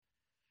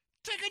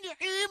Taking your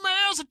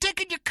emails and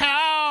taking your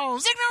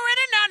calls. Ignorant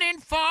and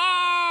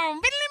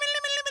uninformed.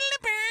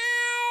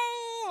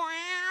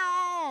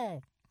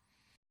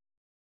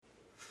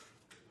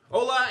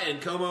 Hola and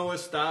como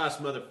estas,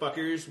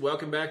 motherfuckers.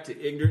 Welcome back to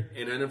Ignorant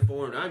and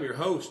Uninformed. I'm your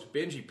host,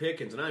 Benji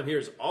Pickens, and I'm here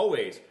as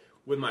always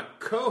with my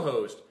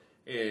co-host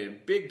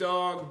and big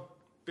dog,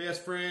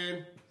 best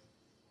friend.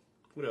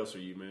 What else are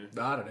you, man?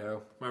 I don't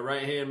know. My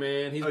right-hand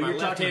man. He's my you're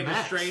talking left-handed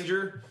Max.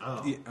 stranger.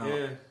 Oh.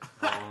 Yeah.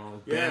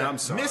 Ben, I'm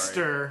sorry.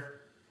 Mr.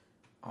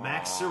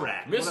 Max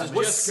Serac. Mrs.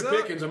 What's Jessica up?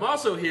 Pickens. I'm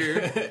also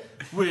here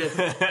with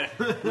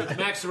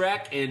Max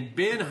Serac and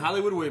Ben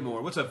Hollywood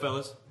Whitmore. What's up,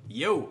 fellas?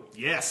 Yo,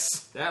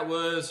 Yes. That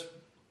was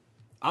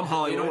I'm in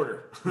Hollywood.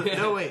 order.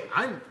 No, wait.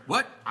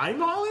 What? I'm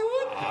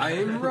Hollywood?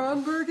 I'm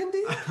Ron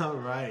Burgundy? All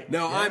right.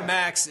 No, Yeah. I'm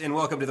Max, and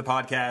welcome to the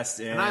podcast.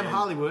 And I'm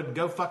Hollywood.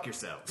 Go fuck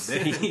yourselves.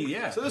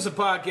 Yeah. So this is a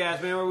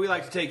podcast, man, where we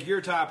like to take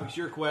your topics,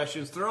 your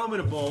questions, throw them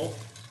in a bowl,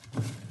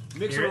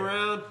 mix Hear them it?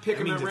 around, pick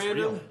That them at means it's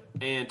random, real.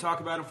 and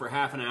talk about them for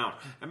half an hour.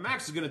 And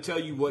Max is going to tell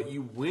you what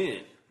you win.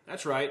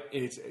 That's right.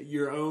 It's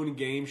your own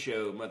game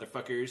show,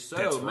 motherfuckers. So,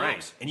 That's Max,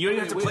 right. And you don't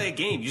even have to play a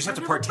game. You just have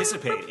to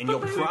participate, and you'll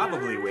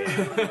probably win.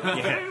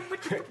 Yeah.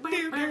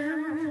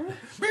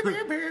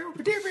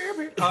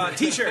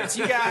 T-shirts.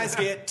 You guys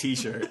get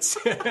T-shirts.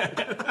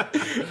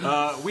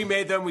 We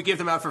made them. We give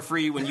them out for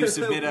free when you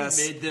submit us.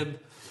 We made them.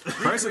 We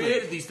Personally,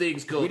 created these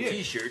things called did.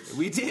 T-shirts.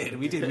 We did.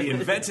 We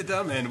invented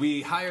them, and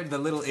we hired the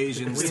little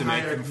Asians We to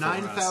make them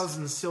hired for us.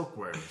 9,000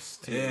 silkworms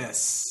to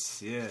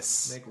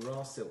Yes. make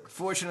raw silk.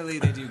 Fortunately,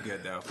 they do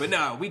good, though. But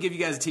no, we give you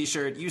guys a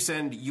T-shirt. You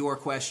send your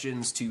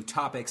questions to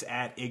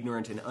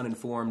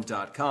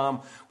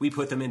topics@ignorantanduninformed.com. We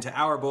put them into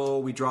our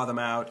bowl. We draw them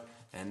out,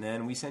 and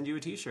then we send you a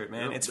T-shirt,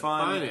 man. Yep, It's the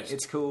fun. finest.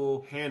 It's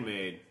cool.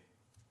 Handmade.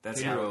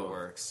 That's Hero. how it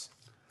works.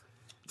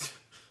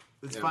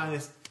 It's Yeah.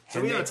 finest. So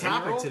we have a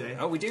topic Handmade today.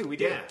 Oh, we do.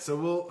 Yeah. So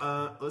we'll,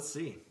 let's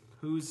see.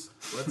 Let's,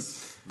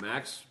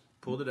 Max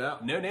pulled it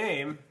out. No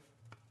name.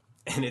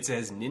 And it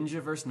says Ninja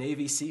vs.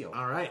 Navy SEAL.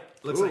 all right.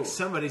 Looks Ooh. like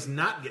somebody's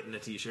not getting a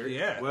t-shirt.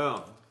 Yeah.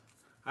 Well,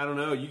 I don't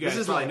know. You guys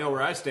is probably like- know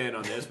where I stand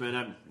on this, man.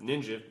 I'm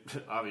ninja,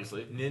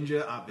 obviously.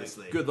 Ninja,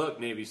 obviously. Good luck,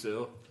 Navy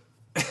SEAL.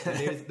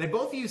 They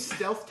both use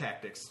stealth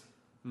tactics.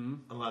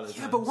 A lot of the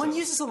time. Yeah, but one so-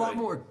 uses a lot right.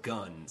 more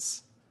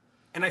guns.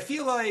 And I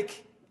feel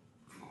like,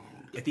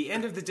 at the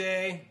end of the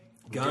day,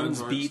 guns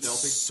aren't beat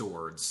stealthy?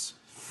 swords.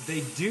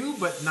 They do,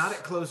 but not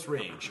at close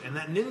range. And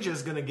that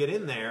ninja's going to get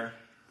in there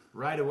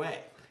right away.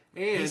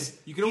 And He's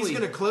only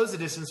going to close the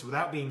distance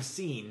without being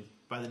seen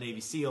by the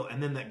Navy SEAL,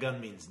 and then that gun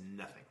means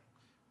nothing.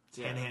 It's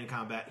hand-to-hand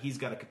combat. He's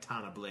got a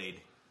katana blade.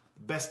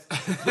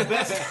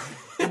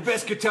 The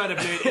best katana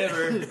blade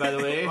ever, by the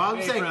way. Well, I'm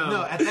Made saying from-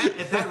 no. At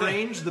that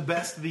range, the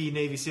best the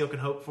Navy SEAL can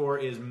hope for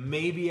is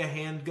maybe a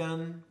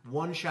handgun,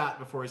 one shot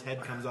before his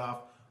head comes off,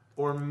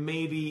 or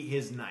maybe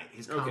his knife,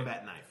 his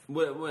combat knife.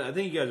 What I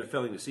think you guys are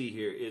failing to see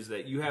here is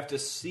that you have to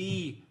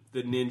see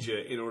the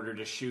ninja in order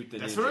to shoot the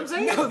ninja. That's what I'm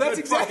saying. No, that's Good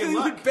exactly fucking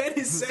what luck. Ben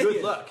is saying.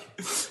 Good luck.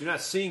 You're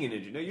not seeing a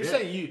ninja. No, you're Yeah.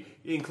 saying you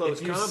in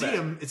close If you combat. see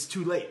him, it's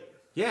too late,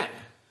 Yeah,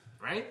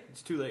 right?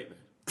 it's too late, man.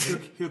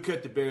 He'll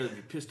cut the barrel of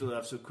your pistol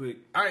off so quick.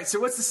 All right, so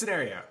what's the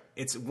scenario?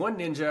 It's one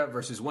ninja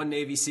versus one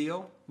Navy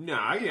SEAL. No,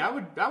 I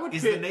would.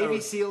 Is pit the Navy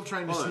a- SEAL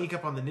trying to hold on. sneak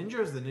up on the ninja,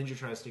 or is the ninja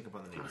trying to sneak up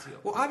on the Navy SEAL?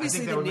 Well, I obviously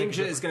think the that would make a ninja is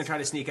difference. going to try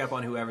to sneak up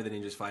on whoever the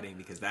ninja's fighting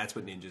because that's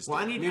what ninjas do. Well,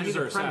 I need Ninjas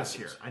a are premise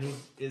here.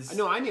 assassins.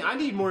 No, I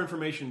need more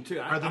information too.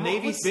 Are the I'm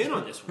Navy with Ben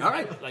on this one. All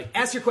right, like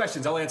ask your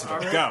questions. I'll answer them.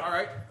 all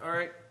right, Go. all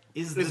right.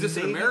 Is Is the this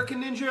an Navy-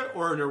 American ninja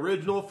or an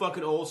original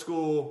fucking old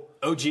school?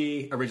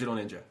 OG, original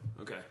ninja.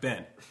 Okay,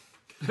 Ben.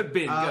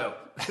 Ben, go.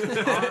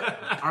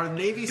 Are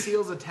Navy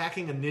SEALs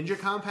attacking a ninja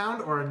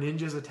compound, or are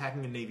ninjas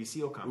attacking a Navy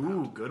SEAL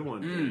compound? Ooh, good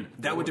one. Ben.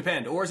 That would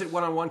depend. Or is it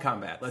one-on-one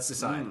combat? Let's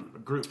decide.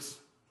 Groups,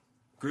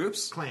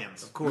 Groups?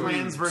 clans, of course.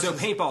 clans versus So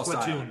paintball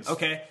platoons. style.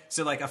 Okay,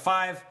 so like a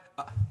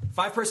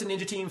five-person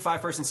ninja team,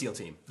 five-person SEAL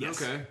team.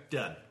 Yes. Okay.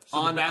 Done.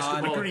 So the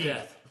basketball agreed. of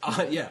death.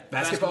 Yeah,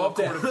 basketball of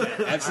death.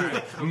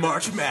 Absolutely.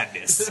 March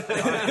Madness.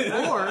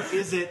 Or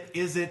is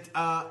it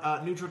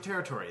neutral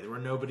territory where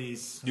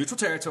nobody's Neutral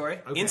territory.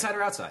 Okay. Inside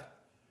or outside?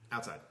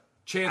 outside?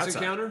 Chance Outside.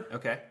 encounter.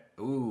 Okay.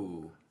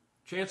 Ooh.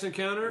 Chance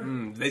encounter.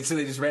 So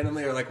they just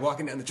randomly are like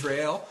walking down the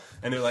trail,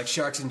 and they're like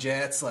sharks and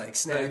jets, like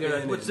snapping. They're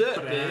like, "What's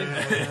up,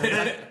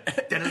 man?"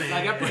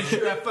 Like, I'm pretty sure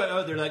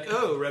they're like,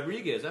 "Oh,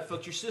 Rodriguez, I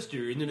fucked your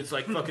sister," and then it's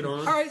like fucking on.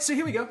 All right, so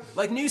here we go.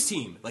 Like news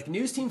team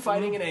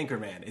fighting an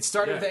Anchorman. It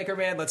started with Yeah.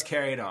 Anchorman. Let's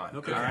carry it on.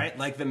 Okay. All right,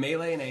 like the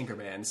melee and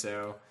Anchorman.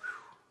 So,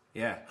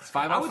 yeah, it's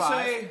 5 I on would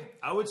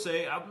 5.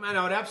 say, man,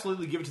 I would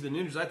absolutely give it to the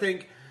ninjas. I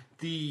think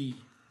the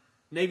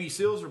Navy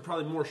SEALs are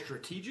probably more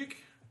strategic.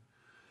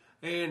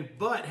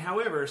 But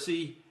however,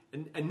 see,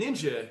 a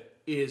ninja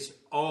is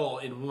all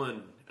in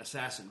one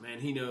assassin, man.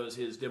 He knows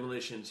his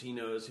demolitions, he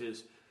knows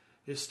his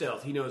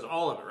stealth, he knows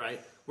all of it,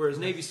 right? Whereas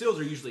Navy SEALs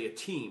are usually a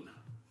team.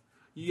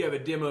 You have a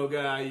demo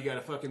guy, you got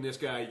a fucking this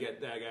guy, you got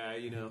that guy,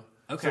 you know.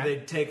 Okay. So they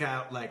take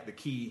out like the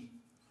key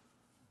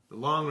the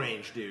long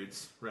range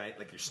dudes, right?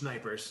 Like your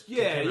snipers.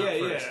 Yeah, Kick him out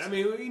yeah. first. I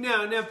mean,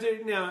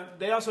 now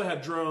they also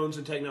have drones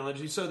and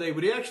technology, so they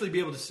would actually be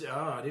able to say, "Oh,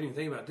 I didn't even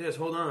think about this.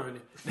 Hold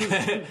on,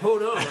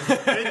 hold on."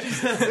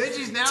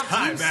 Benji's now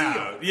Team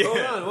SEAL.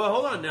 Yeah.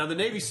 Hold on. Now the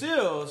Navy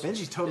SEALs,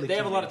 Benji's totally they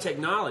have a Team lot of Navy.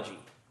 technology.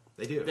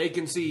 They do. They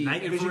can see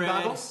Night vision infrared,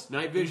 goggles?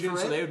 night vision,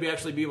 so Infrared? they would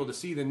actually be able to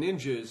see the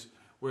ninjas,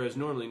 whereas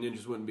normally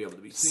ninjas wouldn't be able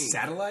to be seen.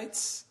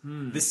 Satellites?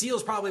 The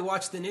SEALs probably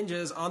watched the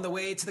ninjas on the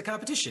way to the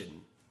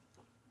competition.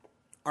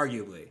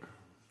 Arguably.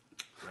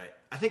 Right.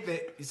 I think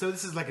so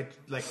this is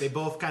like they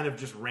both kind of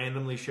just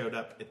randomly showed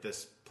up at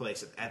this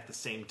place at the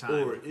same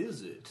time. Or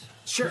is it?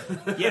 Sure.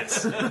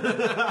 Yes.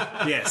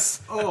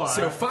 Yes.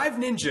 So 5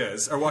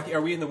 ninjas are walking.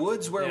 Are we in the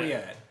woods? Where are we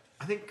at?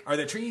 I think. Are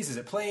there trees? Is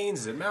it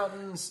plains? Is it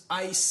mountains?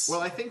 Ice? Well,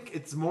 I think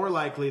it's more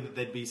likely that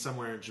they'd be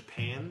somewhere in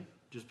Japan,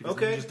 just because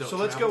Okay, ninjas don't so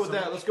let's travel go with so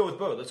that. much. Let's go with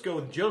both. Let's go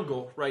with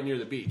jungle right near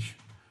the beach.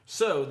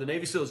 So the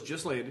Navy SEALs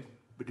just landed.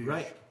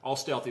 Right. All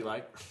stealthy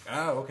like.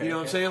 Oh, okay. You know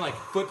what I'm saying? Like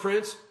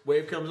footprints,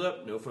 wave comes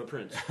up, no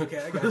footprints. Okay,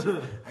 I got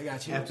you. I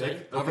got you.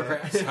 Epic.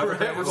 Hovercrafts. We've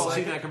Hovercrafts. all like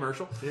seen it. that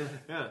commercial.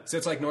 Yeah. So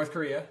it's like North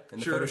Korea in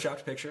the Sure.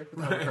 photoshopped picture.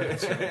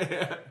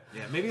 Hovercrafts.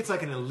 Yeah, maybe it's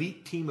like an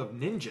elite team of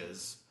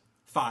ninjas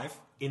 5.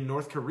 in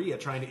North Korea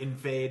trying to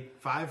invade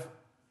 5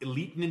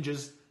 elite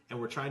ninjas,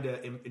 and we're trying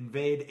to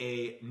invade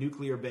a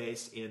nuclear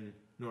base in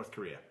North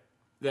Korea.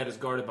 That is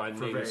guarded by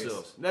Navy various-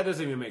 SEAls. That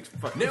doesn't even make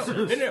fucking No,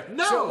 sense. no.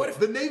 No, So what if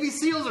the Navy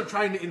SEAls are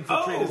trying to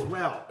infiltrate as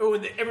well. Oh,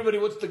 and everybody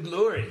wants the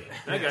glory.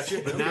 I got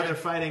you. But now they're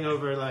fighting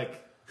over like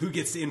who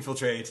gets to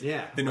infiltrate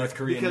the North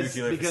Korean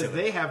nuclear because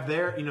facility? they have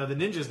their the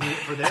ninjas need it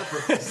for their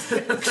purpose.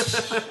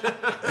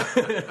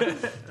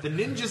 The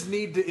ninjas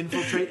need to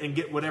infiltrate and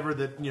get whatever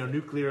the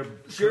nuclear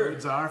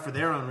codes are for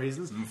their own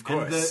reasons. Of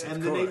course, and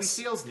of the Navy course.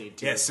 SEAls need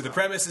to. Yes, so the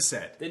premise is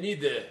set. They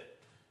need the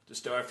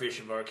starfish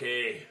of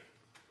Arcade,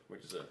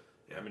 which is a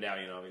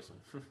medallion, obviously.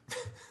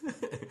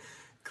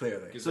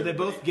 Clearly. So they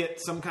both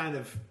get some kind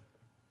of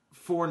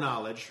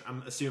foreknowledge.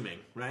 I'm assuming,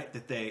 right,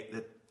 that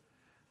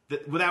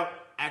that without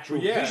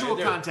actual visual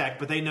contact,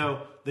 but they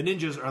know the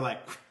ninjas are like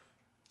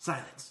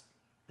silence,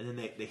 and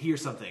then they hear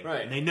something,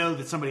 Right. and they know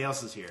that somebody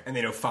else is here, And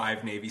they know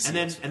 5 Navy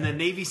SEAls. and then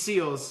Navy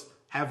SEAls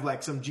have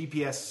like some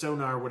GPS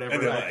sonar or whatever,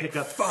 And they're that like, pick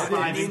up 5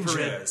 5 ninjas.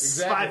 infrared,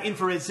 Exactly. 5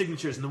 infrared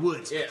signatures in the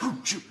woods. Yeah.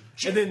 Shoot.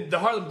 And then the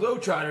Harlem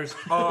Globetrotters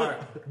are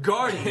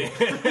guarding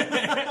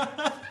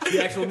the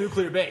actual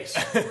nuclear base.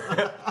 All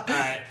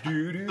right.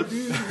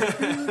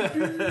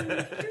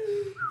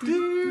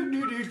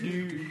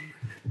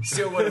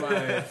 Still one of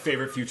my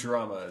favorite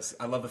Futuramas.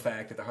 I love the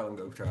fact that the Harlem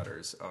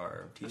Globetrotters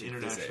are teaching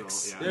International,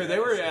 physics. yeah. They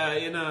were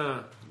in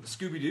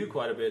Scooby-Doo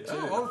quite a bit, too.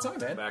 Oh, all the time,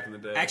 man. Back in the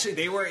day. Actually,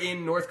 they were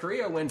in North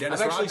Korea when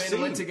Dennis I've actually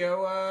Rodman went seen- to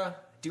go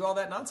do all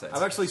that nonsense.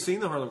 I've actually seen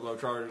the Harlem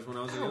Globetrotters when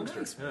I was a Oh, youngster.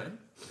 nice, man.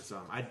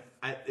 So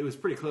it was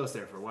pretty close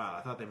there for a while.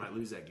 I thought they might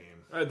lose that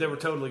game, They were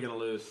totally going to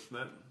lose.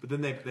 but then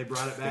they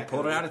brought it back.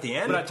 Pulled it out at the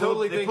end. But I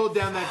totally They think... pulled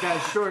down that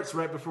guy's shorts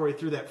right before he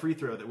threw that free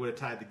throw that would have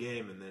tied the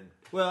game, and then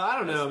Well, I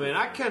don't know, man.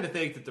 I kind of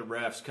think that the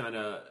refs kind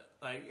of...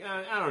 Like,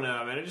 I don't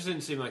know, man. It just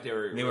didn't seem like they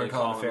were They really weren't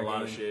calling calling fair a lot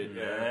game. of shit.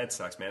 Yeah, Yeah. that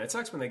sucks, man. It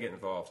sucks when they get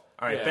involved.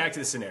 All right, Yeah. back to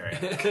the scenario.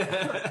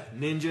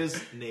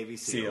 ninjas, Navy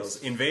SEAls.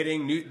 SEAls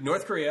invading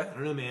North Korea, I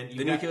don't know, man.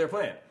 the nuclear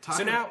plant.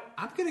 So now,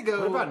 I'm gonna go.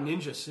 What about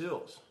Ninja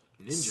Seals?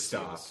 Ninja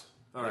Stop. SEAls?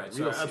 All right,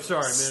 Real sorry. I'm SEAls.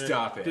 sorry, man.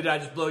 Stop it. Did I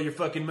just blow your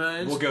fucking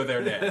minds? we'll go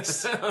there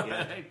next. All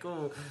right,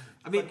 cool.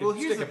 I mean, Fucking well,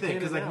 here's stick the a thing, pin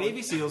because in like that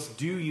Navy SEAls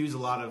do use a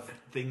lot of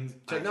things,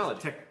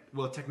 Technology.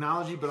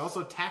 Technology, but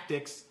also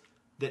tactics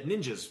that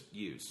ninjas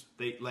use.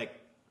 They like.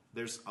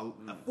 There's a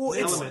Well,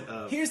 it's, element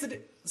of here's the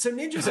so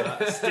ninjas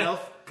are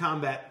stealth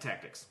combat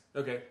tactics,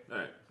 Okay, all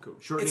right, cool.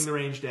 shortening It's- the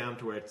range down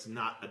to where it's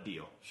not a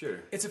deal.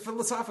 Sure. it's a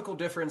philosophical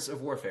difference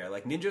of warfare.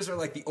 Like ninjas are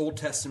like the Old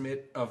Testament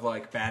of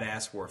like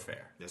badass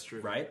warfare. That's true.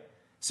 Right?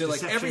 So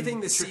like Deception, everything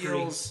the trickery.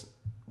 SEALs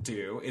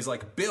do is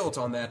like built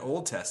on that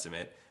Old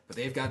Testament, but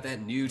they've got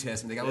that New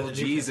Testament. They got Yeah, little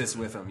the New Jesus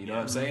with them, you know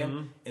what I'm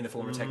saying? In the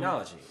form of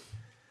technology.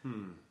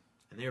 And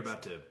they're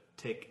about to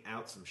take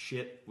out some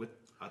shit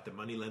at the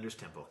moneylender's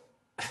temple.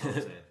 That's what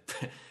I'm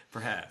saying.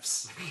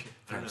 Perhaps.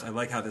 I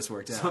like how this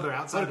worked out. So they're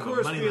outside But of of a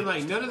course, being moneylender's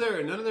like none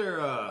of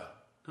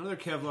their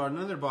Kevlar,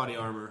 none of their body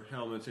armor,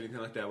 helmets, anything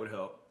like that would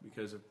help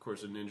because of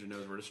course a ninja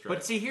knows where to strike.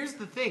 But see, here's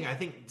the thing. I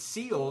think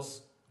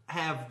SEALs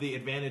have the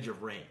advantage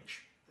of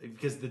range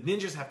because the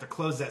ninjas have to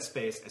close that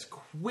space as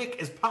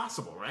quick as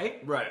possible, right?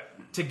 right.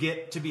 To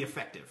be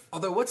effective.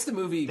 Although, what's the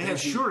movie? They have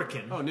Benji-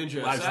 shuriken. Oh,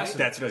 ninja Well, assassin.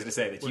 that's what I was going to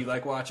say. That you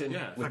like watching?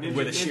 Yeah, With, fucking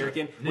with a ninja.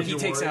 shuriken? Well, he Ninja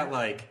takes warrior. out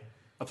like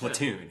a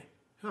platoon.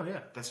 Oh yeah.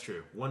 That's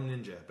true. One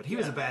ninja, but he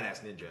was a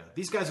badass ninja.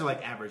 These guys are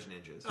like average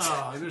ninjas.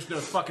 Oh, there's no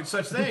fucking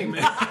such thing,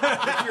 man.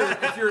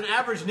 if you're an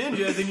average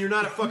ninja, then you're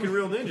not a fucking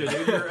real ninja.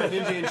 Dude. You're a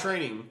ninja in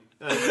training.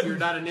 You're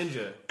not a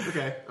ninja.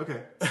 Okay.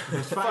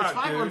 It's Fuck,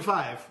 5 dude. on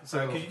 5.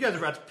 So, Because you guys are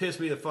about to piss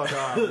me the fuck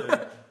off. Dude.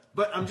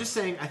 but I'm just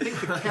saying, I think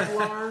the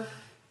Kevlar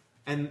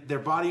and their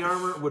body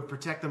armor would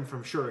protect them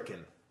from shuriken.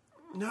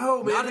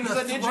 No, man, Not in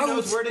because the a ninja throat.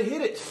 knows where to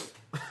hit it.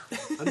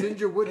 A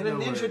ninja would And a know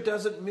where. ninja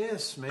doesn't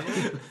miss,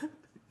 man.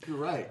 You're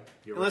right.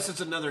 Unless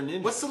it's another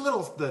ninja. What's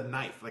the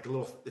knife? Like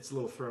it's a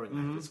little throwing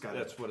knife. It's got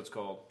That's what it's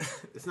called.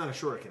 It's not a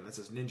shuriken. That's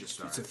a ninja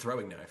star. It's a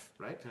throwing knife.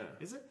 Right? Yeah.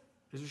 Is it?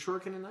 Is a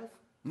shuriken a knife?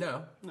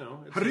 No.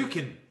 No. It's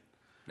Hadouken.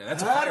 No,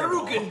 that's a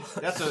fireball.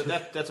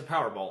 That's a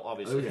Powerball,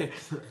 obviously. Okay.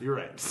 You're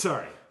right.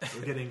 Sorry.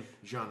 We're getting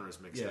genres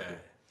mixed Yeah. up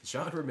here.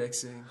 Genre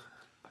mixing.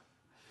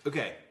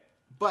 Okay.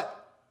 But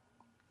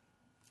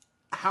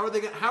how are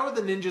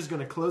the ninjas going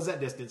to close that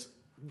distance?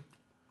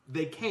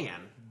 They can.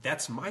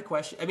 That's my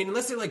question. I mean,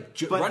 unless they're like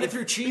But running if-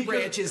 through tree because-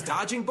 branches,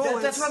 dodging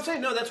bullets. That's what I'm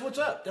saying. No, that's what's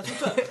up. That's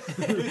what's up.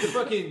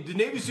 the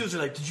Navy SEALs are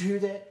like, did you hear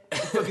that?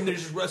 Fucking, they're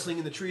just rustling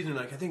in the trees, and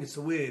they're like, I think it's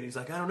the wind. He's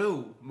like, I don't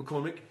know,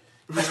 McCormick.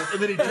 And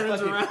then he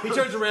turns around. He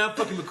turns around.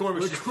 Fucking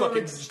McCormick's just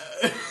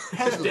fucking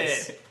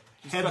headless. dead.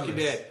 He's fucking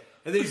dead.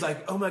 And then he's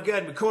like, oh my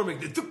god, McCormick.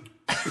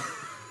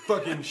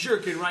 fucking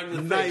shuriken right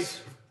in the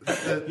face.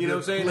 You know what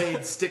I'm saying?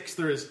 Blade sticks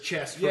through his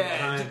chest from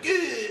behind, and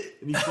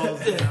he falls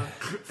down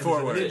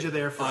Forward. There's a ninja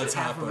there for on half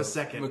top of a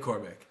second.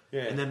 McCormick.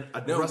 Yeah. And then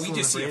a No, rustle we in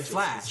just the see a branches.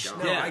 flash. He's No,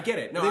 gone. Yeah. I get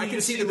it. No, Then I you can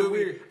just see see the the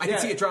weird. weird- I can yeah.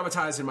 see it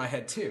dramatized in my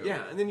head too.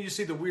 Yeah, and then you just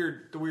see the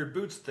weird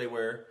boots that they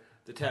wear,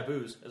 the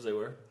taboos as they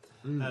wear,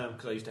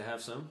 because I used to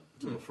have some.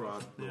 Little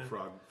frog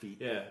feet.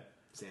 Yeah,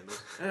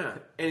 Sandals. yeah.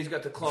 And he's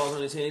got the claws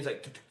on his hand. He's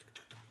like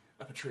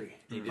up a tree.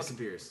 He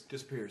disappears.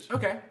 Disappears.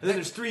 Okay. And then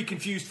there's 3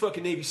 confused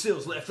fucking Navy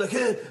SEALs left. Like,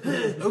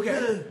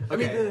 Okay.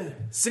 Okay.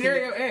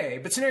 Scenario A,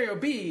 but scenario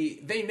B,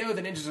 they know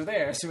the ninjas are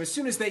there. So as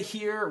soon as they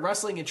hear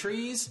rustling in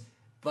trees,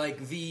 like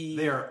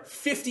They are-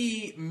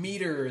 50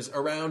 meters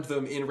around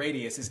them in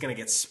radius is going to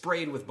get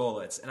sprayed with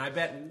bullets, and I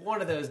bet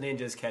one of those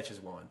ninjas catches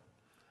one.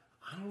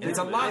 And it's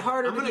a lot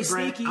harder I'm to gonna be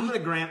grant. sneaky I'm going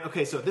to grant.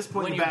 Okay, so at this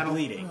point when in the you're battle,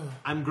 bleeding.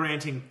 I'm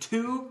granting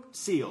 2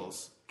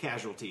 SEALs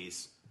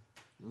casualties,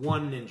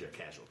 1 ninja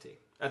casualty.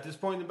 at this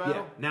point in the Yeah.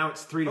 battle. Now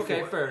it's 3 to 4.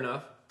 Okay, fair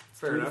enough.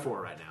 Fair 3 enough. to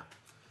 4 right now.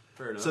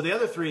 Fair enough. So the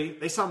other 3,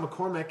 they saw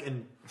McCormick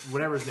and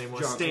whatever his name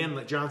was,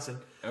 Johnson.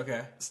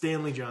 Okay.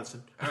 Stanley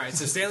Johnson. All right,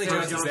 so Stanley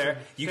Stanley Johnson's Johnson. there.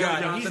 You Stanley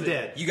got Johnson. He's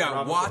dead. You got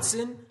Robert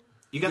Watson.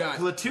 You got the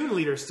platoon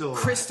leader still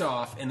alive.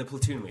 Christoph and the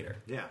platoon leader.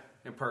 Yeah.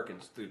 and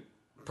Perkins, dude.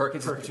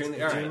 Perkins, is the Perkins, platoon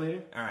leader. All platoon right.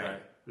 leader? All right.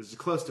 Right. This is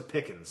close to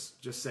Pickens,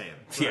 just saying.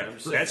 Yeah, I'm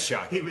saying. that's He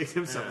shocking. makes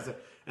himself.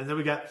 And then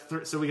we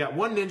got so we got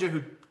one ninja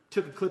who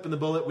took a clip in the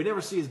bullet. We never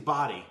see his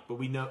body, but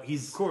we know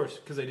he's Of course,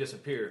 because they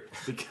disappear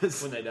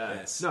because when they die.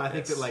 Yes. No, I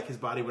think that like his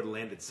body would have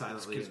landed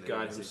silently. Because and they God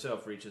wouldn't see.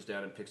 himself reaches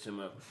down and picks him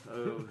up.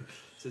 Oh,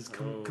 Says,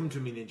 "Come to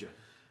me, ninja."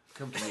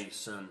 come to me,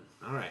 son.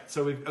 All right,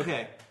 so we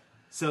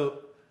So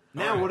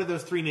now, All right. what are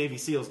those 3 Navy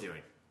SEALs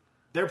doing?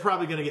 They're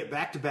probably going to get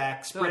back to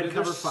back, spread dude,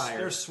 cover they're, fire.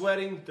 They're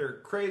sweating. They're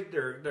crazy.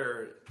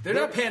 They're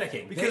not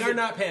panicking. They are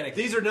not panicking.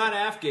 These are not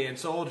Afghan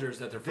soldiers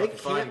that they're fucking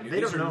can't- fighting. Dude. they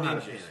These don't are know how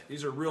to ninjas. panic.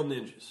 These are real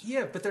ninjas.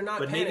 Yeah, but they're not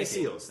But panicking. Navy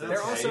SEAls, They're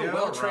that's- also yeah,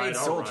 well-trained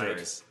all right.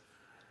 soldiers.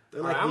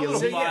 They're I'm a the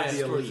little elite. biased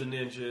the towards the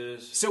elite,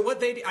 ninjas. So what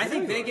they? I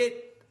think you they are.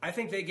 get. I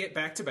think they get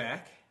back to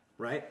back.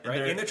 right? And Right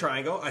they're- in the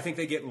triangle. I think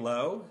they get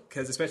low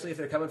because especially if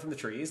they're coming from the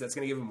trees, that's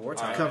going to give them more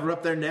time. cover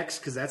up their necks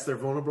because that's their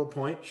vulnerable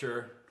point.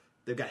 Sure.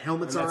 They've got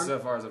helmets And that's on. so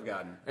far as I've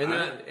gotten.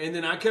 And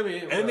then I come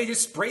in. And then they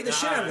just spray the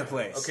shit out of the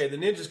place. Okay, the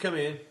ninjas come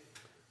in.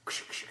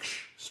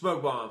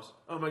 Smoke bombs.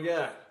 Oh my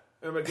god.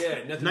 Oh my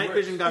god. Nothing Night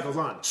works. vision goggles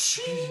on.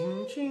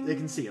 They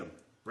can see them,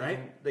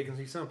 right? They can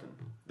see something.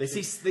 They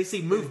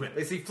see movement.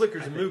 They see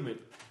flickers of movement.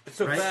 It's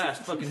so Right?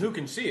 fast. Fucking who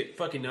can see it?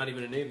 Fucking not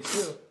even a Navy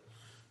SEAL.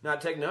 Not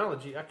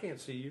technology. I can't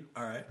see you.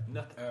 All right.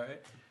 Nothing. All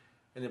right.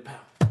 And then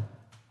pow.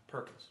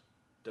 Perkins.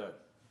 Done.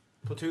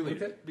 Platoon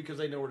leader. Okay. Because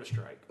they know where to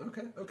strike.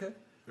 Okay. Okay.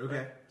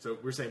 Okay, so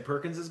we're saying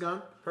Perkins is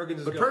gone.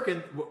 Perkins is but gone.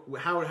 Perkins,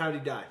 how did he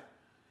die?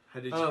 How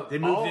did they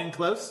moved in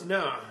close?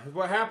 No.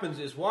 What happens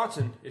is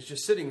Watson is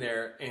just sitting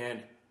there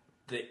and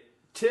the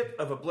tip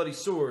of a bloody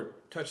sword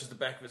touches the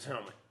back of his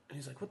helmet. And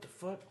he's like, what the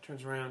fuck?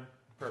 Turns around.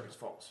 Perkins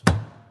falls.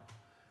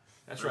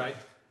 That's right.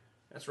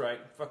 That's right.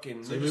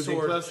 Fucking They ninja moved in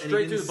sword close and he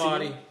straight didn't through the see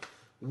body. him?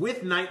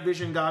 With night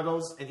vision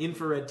goggles and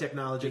infrared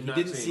technology, Did he not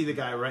didn't see see him. the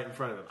guy right in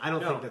front of him. I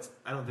don't think that's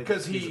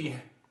Because that's he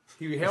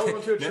feasible. held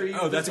onto a tree.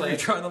 Oh, with that's his where you're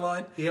leg. drawing the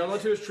line. He held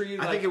onto his tree.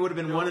 I think it would have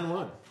been 1 and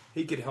 1.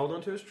 He could hold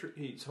onto his tree.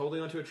 He's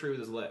holding onto a tree with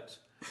his legs,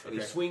 and he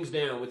Okay. swings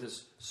down with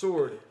his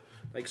sword,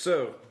 like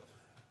so,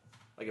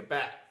 like a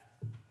bat,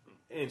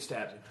 and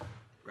stabs him.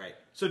 Right.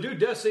 So dude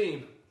does see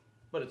him,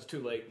 but it's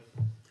too late.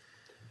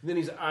 And then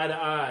he's eye to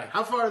eye.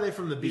 How far are they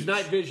from the beach? He's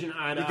night vision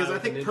eye to eye. Because I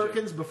with think the ninja.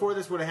 Perkins, before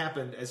this would have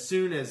happened, as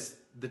soon as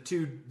the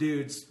 2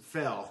 dudes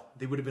fell,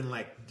 they would have been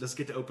like, "Let's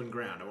get to open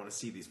ground. I want to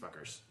see these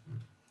fuckers." And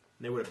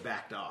they would have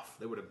backed off.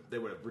 They would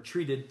have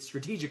retreated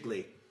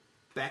strategically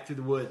back through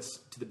the woods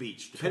to the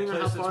beach, depending on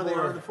how place that's far they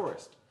more- are in the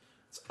forest.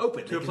 It's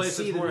open. to They a can place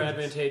see that's the more ninjas.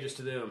 advantageous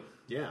to them.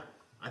 Yeah,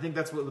 I think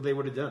that's what they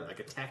would have done, like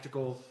a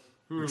tactical.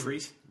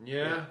 Retreat.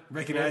 Yeah,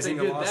 Recognizing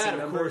And if the they loss did that, in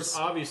of numbers. course,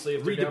 obviously,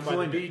 if they're down by the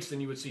Redeployment. beach,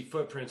 then you would see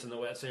footprints in the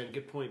wet sand.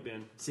 Good point,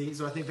 Ben. See,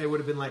 so I think they would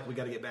have been like, "We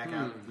got to get back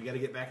out. We got to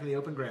get back in the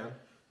open ground."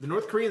 The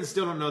North Koreans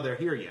still don't know they're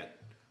here yet,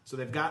 so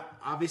they've got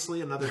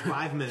obviously another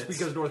 5 minutes.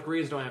 Because North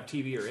Koreans don't have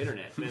TV or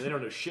internet, man. They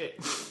don't know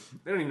shit.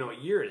 They don't even know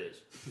what year it is.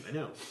 I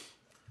know.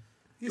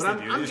 Yes, But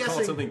they do. They just call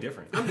it something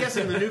different. I'm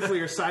guessing the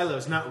nuclear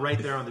silo's not right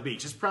there on the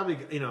beach. It's probably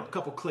a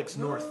couple clicks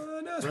north.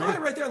 No, it's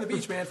probably right there on the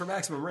beach, man, for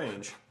maximum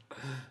range.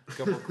 A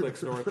couple of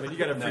clicks north. But you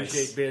got to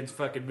appreciate Ben's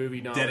fucking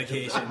movie knowledge.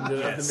 Dedication. Of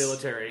the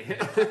military.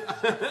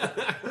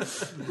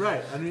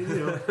 Right. I mean,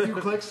 a few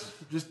clicks,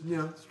 just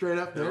straight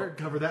up there.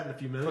 Cover that in a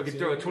few minutes. Fucking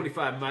throw a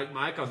 25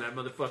 mic on that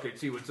motherfucker and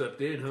see what's up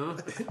then, huh?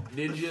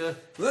 Ninja.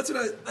 Well, that's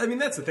what I mean,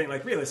 that's the thing.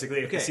 Like, realistically,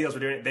 if the SEALs were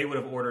doing it, they would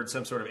have ordered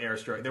some sort of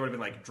airstrike. There would have been,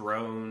 like,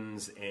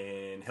 drones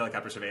and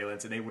helicopter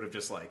surveillance, and they would have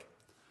just, like,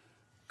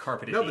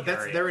 carpeted No, but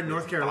they're in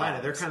North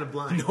Carolina. They're kind of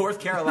blind.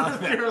 North Carolina.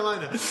 North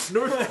Carolina.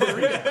 North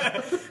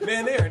Korea.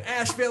 Man, they are in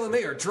Asheville, and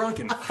they are drunk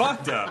and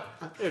fucked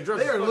up. They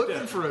are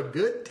looking for a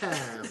good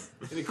time.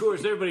 And of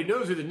course, everybody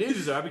knows who the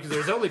ninjas are because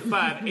there's only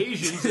 5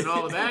 Asians in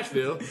all of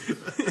Asheville.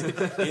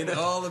 In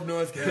all of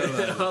North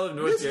Carolina. All of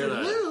North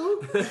Carolina.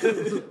 Lou.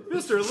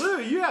 Mr. Lou,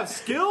 you have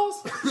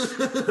skills?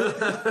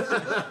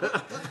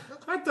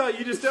 I thought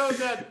you just owned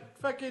that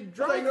fucking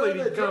dry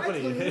cleaning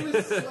company.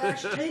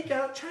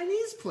 /takeout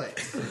Chinese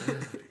place.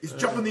 He's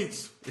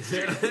Japanese.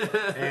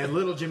 And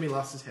little Jimmy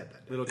lost his head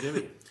that day. Little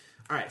Jimmy.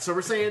 All right, so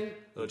we're saying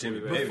Little Jimmy,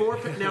 baby.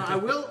 now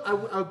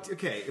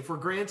okay, if we're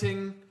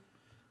granting,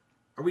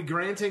 are we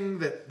granting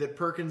that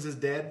Perkins is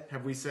dead?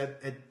 Have we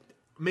said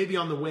maybe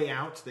on the way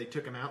out they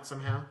took him out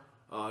somehow?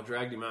 Oh,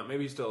 dragged him out.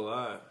 Maybe he's still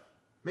alive.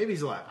 Maybe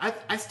he's alive.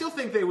 I still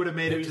think they would have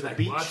made Maybe it to he's the like,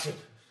 beach. "Watson."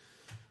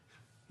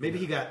 Maybe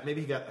he got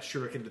a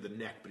shuriken to the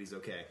neck, but he's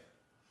okay.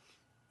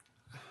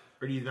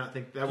 Or do you not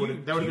think that would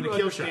have been a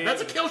kill shot?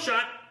 That's a kill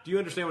shot. Do you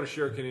understand what a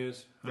shuriken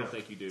is? I No, don't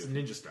think you do. It's a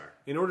ninja star.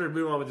 In order to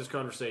move on with this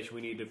conversation,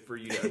 we need for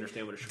you to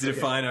understand what a shuriken is.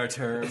 Define our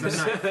terms.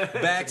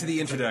 Back to the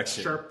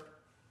introduction. Sharp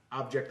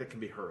object that can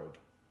be hurled.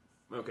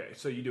 Okay,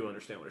 so you do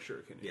understand what a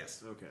shuriken is.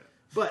 Yes. Okay.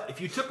 But if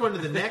you took one to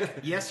the neck,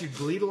 yes, you'd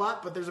bleed a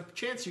lot, but there's a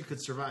chance you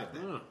could survive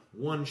that. Oh.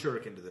 One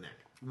shuriken to the neck.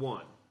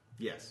 One.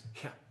 Yes.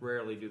 Yeah,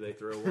 rarely do they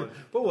throw one.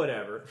 But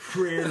whatever.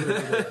 Rarely do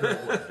they throw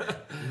one.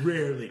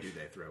 Rarely do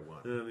they throw one.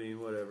 I mean,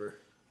 whatever.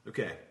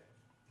 Okay.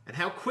 And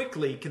how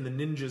quickly can the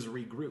ninjas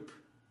regroup?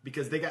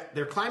 Because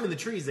they're climbing the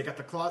trees. They got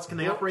the claws. Can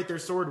they operate their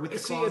sword with the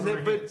claws in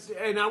their hands?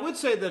 And I would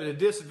say that a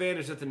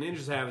disadvantage that the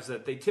ninjas have is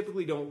that they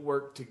typically don't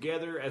work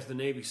together as the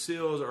Navy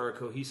SEALs are a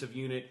cohesive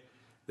unit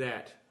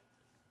that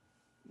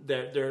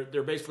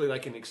they're basically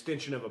like an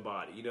extension of a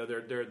body.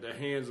 They're the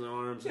hands and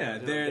arms. Yeah,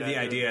 and they're the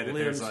idea that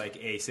there's limbs. like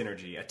a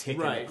synergy, a tick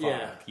Right, in the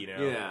clock, yeah.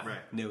 Yeah. Right.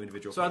 No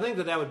individual. So I think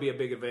that would be a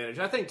big advantage.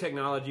 I think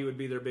technology would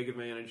be their big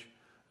advantage.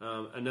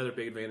 Another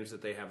big advantage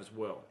that they have as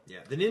well. Yeah.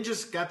 The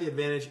ninjas got the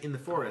advantage in the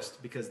forest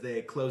because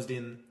they closed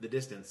in the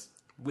distance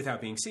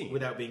without being seen. They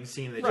Right.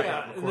 took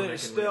out And McCormick then and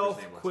stealth, whatever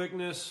his name was.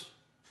 quickness,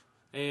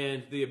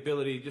 and the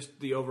ability, just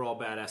the overall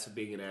badass of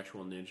being an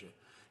actual ninja.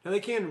 Now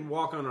they can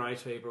walk on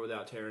rice paper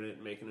without tearing it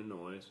and making a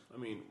noise. I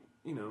mean,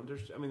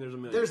 there's a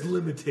million. There's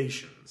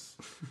limitations.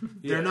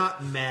 Yeah. They're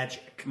not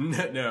magic.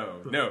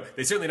 No.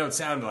 They certainly don't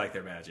sound like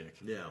they're magic.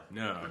 No.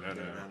 No. Not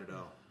at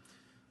all.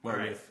 Well,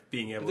 Right. with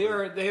being able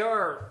They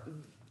are.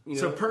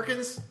 So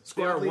Perkins, They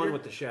squad are leader, one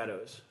with the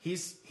shadows.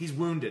 he's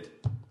wounded,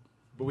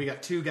 but we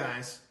got 2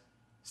 guys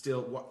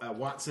still.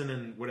 Watson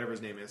and whatever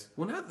his name is.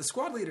 Well, now the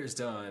squad leader's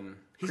done.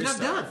 He's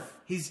Christoph. not done.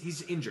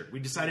 He's injured. We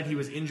decided he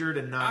was injured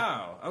and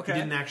not. Oh, okay. He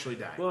didn't actually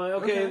die. Well,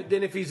 okay.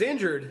 Then if he's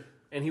injured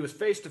and he was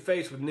face to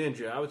face with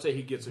Ninja, I would say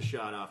he gets a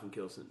shot off and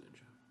kills the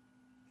Ninja.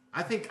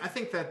 I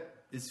think that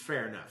is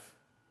fair enough.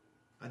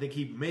 I think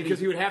he maybe Because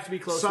he would have to be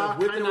close saw up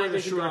with the kinda where night the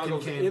vision shuriken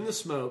goggles came. in the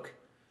smoke.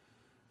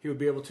 He would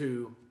be able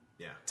to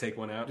Take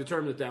one out.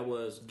 determine that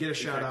was get a in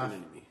shot fact off,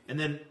 an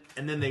enemy.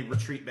 and then they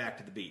retreat back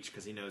to the beach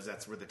because he knows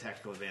that's where the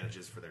tactical advantage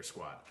is for their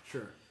squad.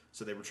 Sure.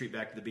 So they retreat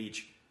back to the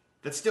beach.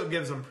 That still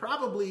gives them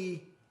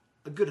probably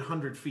a good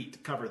 100 feet to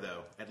cover,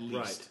 though, at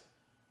least.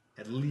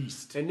 Right. At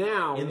least. And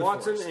now In the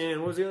Watson forest. and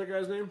what was the other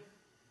guy's name?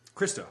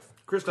 Christoph.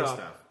 Christoph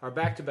are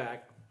back to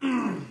back.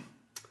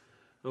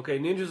 Okay,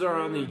 ninjas are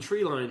on the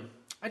tree line.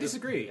 I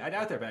disagree. I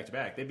doubt they're back to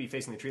back. They'd be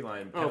facing the tree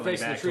line, Oh, pedaling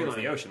facing the back tree towards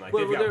line. the ocean. Like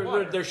well, they've got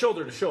water. they're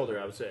shoulder to shoulder,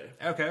 I would say.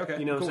 Okay.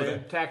 You know cool what I'm saying?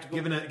 with it. Tactical.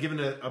 Given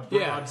a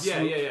broad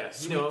yeah.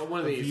 swoop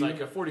One of these, view.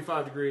 like a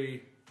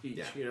 45-degree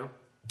each. Yeah.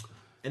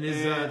 And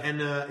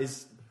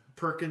is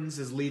Perkins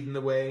is leading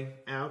the way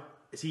out?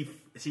 Is he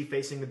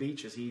facing the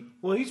beach? Is he?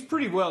 Well, he's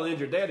pretty well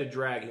injured. They had to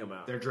drag him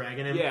out. They're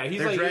dragging him. Yeah,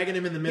 they're dragging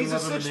him in the middle of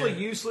He's them. essentially and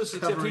they're useless,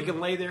 except he covering-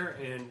 can lay there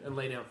and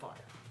lay down fire.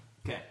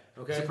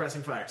 Okay.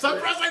 Suppressing fire.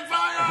 Suppressing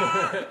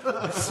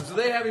fire! So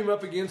they have him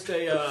up against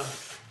a... all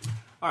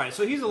right,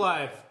 so he's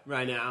alive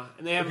right now,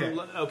 and they have him...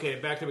 Okay,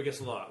 backed up against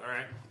the log, all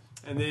right?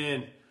 And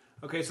then...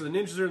 Okay, so the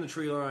ninjas are in the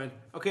tree line.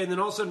 Okay, and then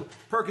all of a sudden,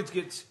 Perkins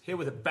gets hit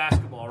with a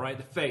basketball right in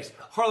the face.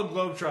 Harlem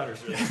Globetrotters.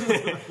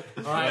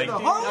 All right? The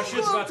Now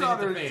shit's about to hit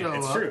the Globetrotters fan. show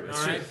It's up. true.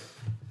 All right?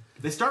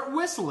 They start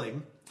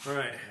whistling. All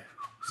right.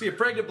 See a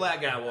pregnant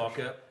black guy walk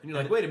up, and you're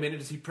like, wait a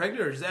minute, is he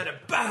pregnant or is that a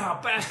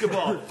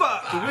basketball?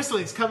 Fuck! The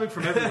whistling's coming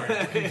from everywhere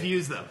to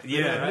confuse them. They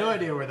Yeah, have right. no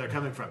idea where they're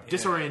coming from.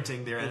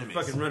 Disorienting their enemies.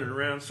 Fucking running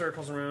around,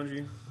 circles around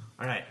you.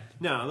 All right.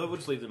 No, we'll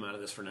just leave them out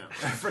of this for now.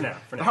 For now.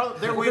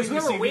 They're waiting to see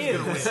who's going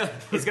to win.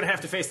 He's going to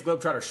have to face the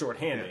Globetrotters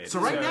shorthanded. So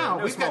right now,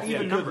 no we've got small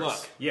even feat. numbers. Good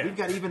luck. Yeah. We've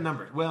got even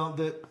numbers. Well,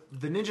 the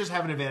ninjas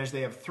have an advantage.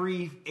 They have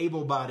 3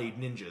 able-bodied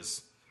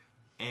ninjas,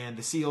 and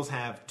the SEALs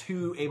have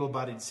 2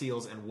 able-bodied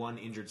SEALs and 1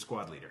 injured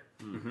squad leader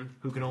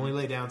who can only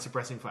lay down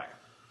suppressing fire.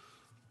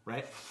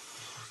 Right?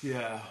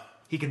 Yeah.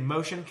 He can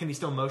motion. Can he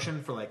still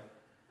motion for like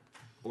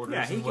orders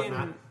Yeah, he and whatnot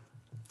can-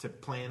 to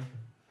plan?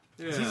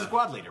 'Cause Yeah. he's a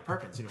squad leader,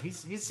 Perkins. You know,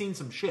 he's seen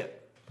some shit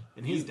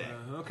in his day.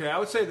 Okay, I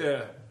would say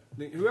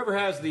whoever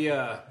has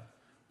the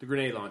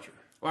grenade launcher.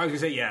 Well, I was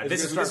going to say, yeah.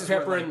 This is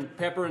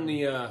peppering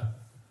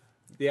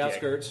the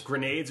outskirts.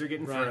 Grenades are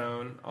getting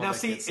thrown. all Now, that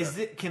see, good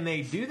stuff. can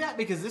they do that?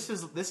 Because this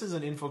is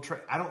an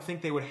infiltrate. I don't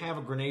think they would have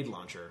a grenade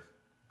launcher.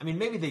 I mean,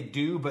 maybe they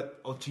do,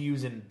 but to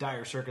use in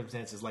dire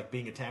circumstances, like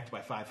being attacked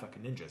by 5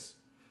 fucking ninjas.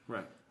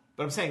 Right.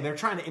 But I'm saying they're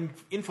trying to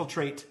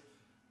infiltrate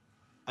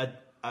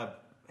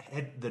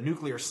the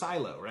nuclear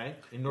silo, right,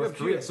 in North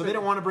Korea. So they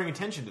don't want to bring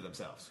attention to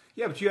themselves.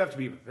 Yeah, but you have to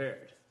be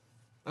prepared.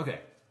 Okay,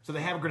 so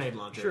they have a grenade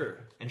launcher. Sure.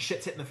 And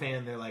shit's hitting the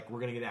fan. They're like, we're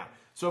going to get out.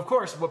 So, of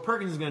course, what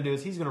Perkins is going to do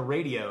is he's going to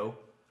radio.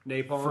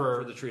 Napalm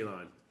for the tree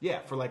line. Yeah,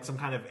 for like some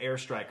kind of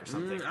airstrike or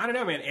something. I don't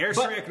know, man.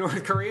 Airstrike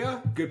North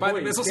Korea? Good By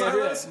point. the missile You can't do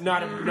silos? that.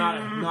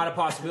 Not a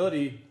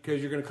possibility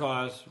because you're going to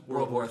cause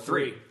World War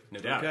III. No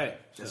doubt. Okay.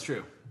 That's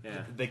true.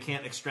 Yeah. They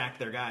can't extract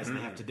their guys, and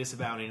they have to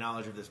disavow any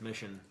knowledge of this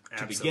mission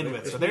to Absolutely. begin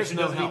with. So This there's mission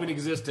no doesn't help. even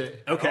exist at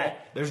Okay. all.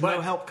 There's But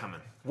no help coming.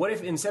 What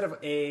if instead of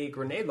a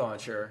grenade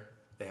launcher,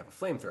 they have a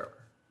flamethrower?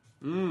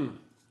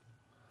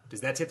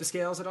 Does that tip the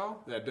scales at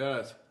all? That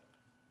does.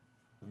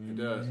 It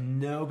does.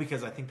 No,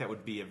 because I think that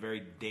would be a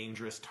very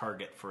dangerous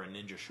target for a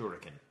ninja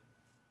shuriken.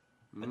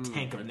 A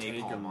tank of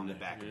napalm on the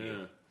back of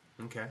you.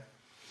 Okay.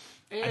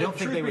 And I don't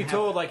think truth they would be have-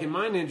 told, like in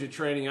my ninja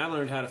training, I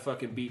learned how to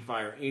fucking beat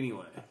fire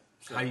anyway.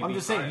 So, How do you I'm beat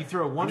just saying, fire? you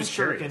throw one I'm just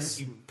shuriken, curious.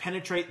 you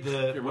penetrate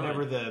the whatever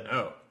mind. the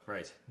Oh,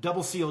 right.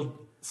 double sealed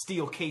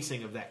steel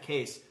casing of that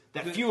case.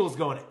 That fuel's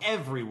going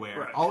everywhere.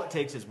 Right. All it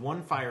takes is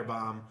one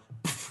firebomb.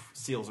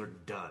 Seals are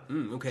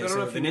done. Okay, So I don't so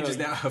know if the you know, ninjas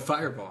now have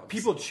firebombs.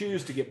 people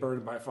choose to get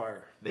burned by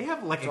fire. They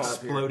have like up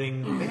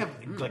exploding. They have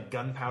like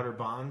gunpowder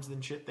bombs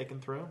and shit they can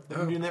throw. They've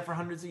been doing that for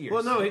hundreds of years.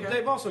 Well, no,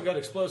 they've also got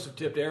explosive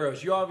tipped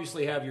arrows. You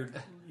obviously have your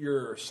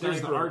sniper.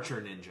 there's the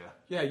archer ninja.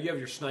 Yeah, you have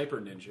your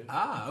sniper ninja.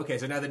 Ah, okay.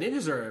 So now the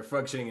ninjas are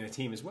functioning in a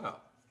team as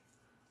well.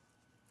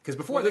 Because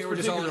before Well, they this were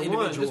just all particular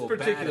one- individual this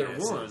particular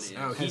badasses. one is-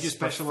 Oh, he has just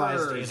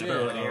specialized prefers in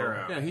bow bow. and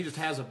arrow. Yeah, he just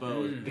has a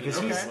bow. Because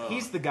Okay.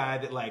 he's the guy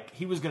that like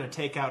he was going to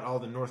take out all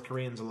the North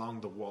Koreans along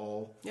the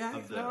wall Yeah,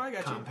 of the no, I got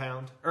you.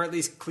 compound. Or at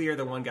least clear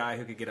the one guy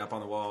who could get up on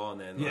the wall and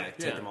then Yeah,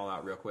 take yeah. them all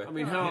out real quick. I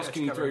mean, how else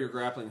can you throw your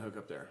grappling hook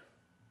up there?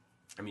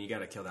 I mean, you got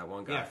to kill that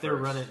one guy. Yeah, if they're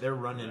running,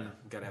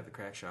 You got to have the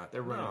crack shot.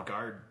 they're running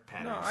guard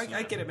patterns. No,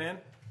 I get it, man.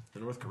 The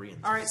North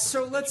Koreans. All right,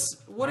 so let's.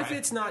 What if All right.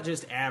 it's not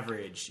just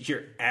average?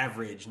 Your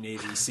average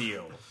Navy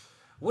SEAL.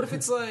 What if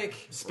it's like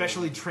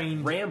Specially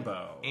trained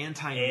Rambo,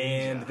 Anti-ninja.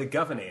 and the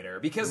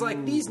Governator? Because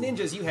like these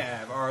ninjas you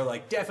have are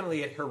like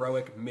definitely at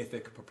heroic,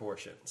 mythic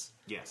proportions,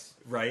 Yes.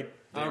 right?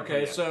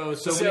 Okay, so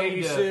So Navy we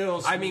need to-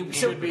 SEALs. I mean,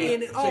 should so be.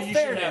 in all so you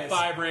should have fairness-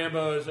 5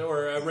 Rambos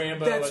or a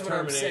Rambo, That's a what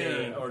I'm Terminator,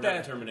 saying. or not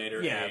That-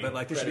 Terminator. Yeah, but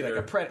like there should be like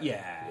a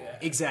yeah,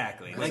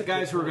 exactly. Like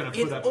guys who are going to put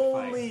it's up a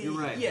only fight. You're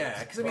right. yeah,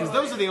 because I mean, Because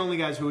those are the only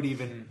guys who would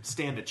even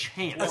stand a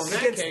chance. Well, in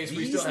that against case, we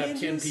these still have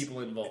 10 ninjas? people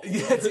involved.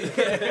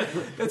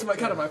 that's my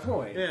kind of my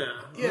point. Yeah.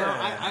 Yeah.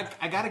 No,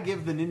 I got to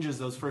give the ninjas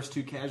those first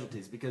 2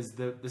 casualties because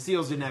the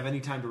SEALs didn't have any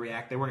time to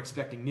react. They weren't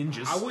expecting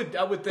ninjas. I would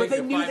think But they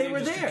the knew 5 they were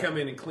ninjas there. could come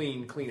in and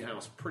clean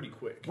house pretty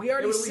quick. We They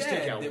already would at least take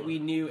said out that one. we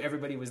knew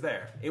everybody was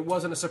there. It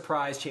wasn't a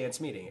surprise chance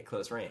meeting at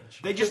close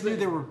range. They just knew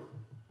there were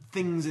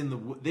things in the.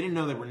 They didn't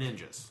know there were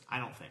ninjas. I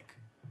don't think.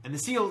 And the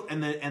SEAL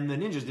and the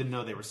ninjas didn't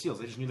know they were SEAls.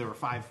 They just knew there were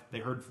 5. They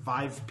heard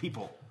 5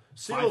 people.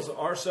 SEALs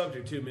are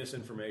subject to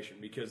misinformation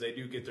because they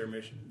do get their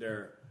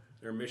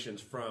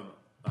missions from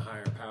a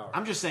higher power,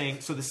 I'm just saying.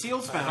 So the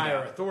SEALs a found higher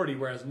out. authority,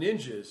 whereas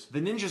ninjas. The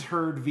ninjas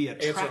heard via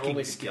Answer tracking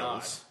only to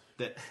skills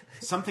that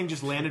something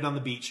just landed on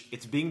the beach.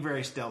 It's being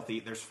very stealthy.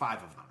 There's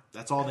 5 of them.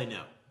 That's all they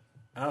know.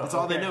 That's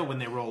all they know when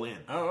they roll in.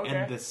 Oh, okay.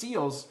 And the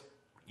SEAls,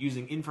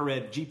 using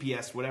infrared,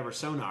 GPS, whatever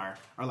sonar,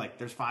 are like,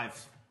 there's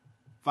 5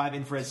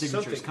 infrared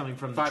signatures Something. coming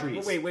from the 5,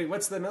 trees. wait,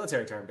 what's the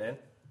military term, Ben?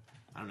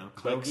 I don't know.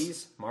 Clicks.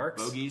 Bogeys?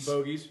 Marks? Bogeys.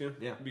 Bogeys, yeah.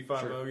 Yeah, It'd be 5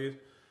 sure. bogeys.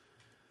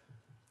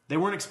 They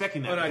weren't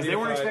expecting that because they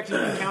weren't Unidentified. expecting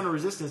to encounter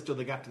resistance till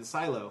they got to the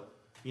silo.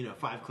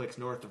 5 clicks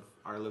north of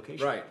our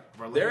location. Right.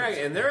 Of our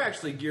And they're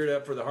actually geared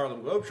up for the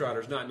Harlem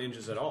Globetrotters, not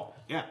ninjas at all.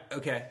 yeah.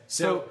 Okay.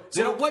 So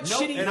what no-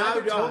 shitty... And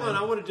Another hold time-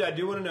 on, I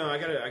do want to know. I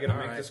gotta make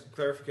right. this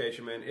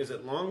clarification, man. Is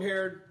it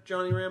long-haired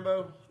Johnny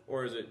Rambo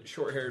or is it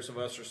short-haired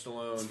Sylvester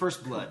Stallone? It's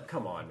First Blood.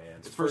 Come on, man.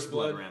 It's First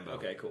Blood Rambo.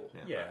 Okay, cool.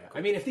 Yeah.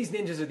 I mean, if these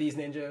ninjas are these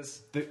ninjas...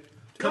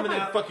 Coming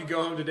out, fucking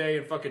go home today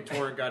and fucking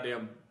torrent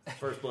goddamn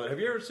First Blood. Have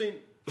you ever seen?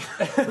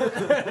 Have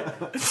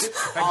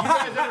you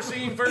guys ever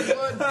seen First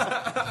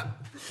Blood?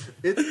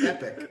 It's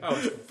epic. Oh,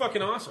 it's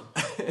fucking awesome.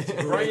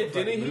 Brian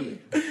Dennehy.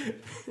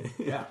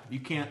 Yeah, you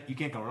can't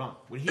go wrong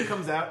when he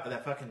comes out of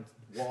that fucking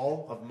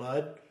wall of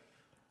mud,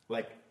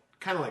 like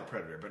Kind of like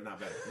Predator, but not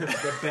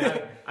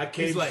better. I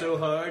caged like- so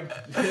hard.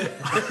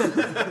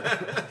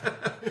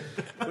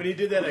 When he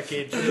did that, I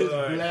caged so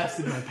hard.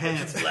 Blasted my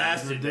pants.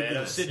 Blasted, man.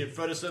 I was sitting in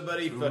front of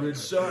somebody. Fucking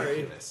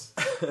sorry.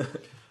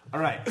 All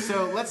right,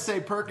 so let's say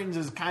Perkins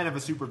is kind of a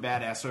super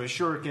badass, so his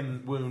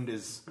shuriken wound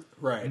is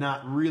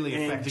not really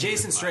And affecting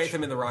Jason him as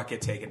Statham and The Rock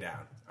get taken down.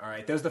 All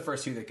right, those are the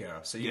first two that go.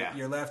 So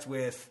you're left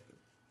with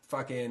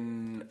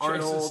fucking Jason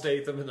Arnold.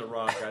 Statham and The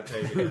Rock, I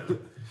take it out.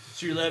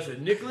 So you're left with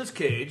Nicolas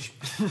Cage.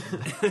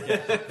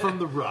 from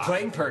The Rock.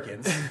 Playing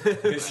Perkins,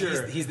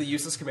 because he's the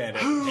useless commander,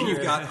 and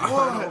you've got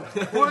Arnold.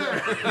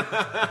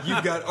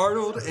 You've got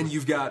Arnold, and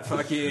you've got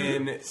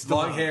fucking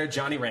long-haired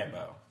Johnny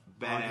Rambo.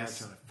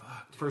 Badass.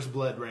 First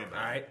Blood Rambo.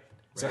 All right.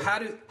 So how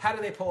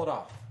do they pull it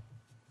off?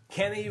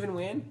 Can they even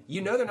win?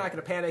 You know they're not going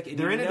to panic. And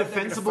They're in a they're gonna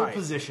defensible fight.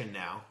 position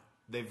now.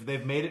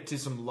 They've made it to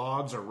some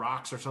logs or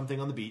rocks or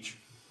something on the beach.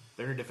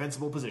 They're in a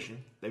defensible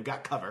position. They've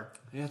got cover.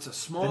 Yeah, it's a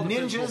small The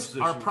defensible ninjas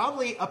position. are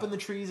probably up in the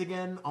trees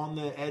again on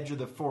the edge of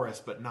the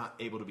forest, but not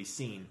able to be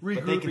seen.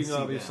 But they can Regrouping, see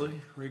obviously.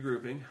 them.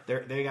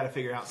 Regrouping. They got to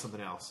figure out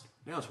something else.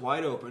 Now it's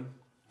wide open.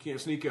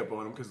 Can't sneak up on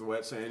them because of the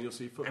wet sand. You'll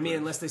see footprints. I mean,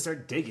 unless they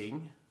start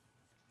digging.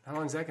 How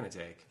long is that going to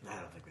take? I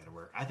don't think that'll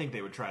work. I think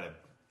they would try to.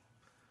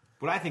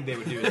 What I think they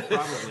would do is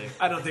probably.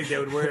 I don't think that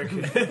would work.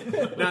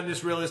 Not in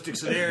this realistic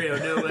scenario,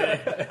 no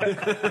way.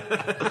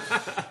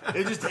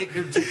 It would take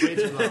way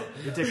too long.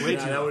 It would take way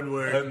too That long. wouldn't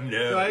work.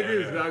 No, I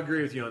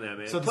agree with you on that,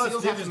 man. So the Plus,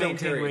 seals have to ninjas don't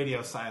maintain carry.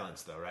 radio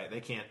silence, though, right? They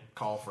can't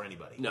call for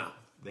anybody. No.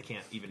 They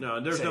can't even. No,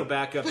 there's say, no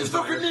backup. There's There's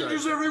no fucking air ninjas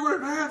strike. everywhere,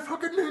 man!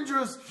 Fucking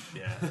ninjas!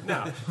 Yeah.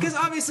 No. Because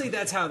obviously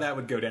that's how that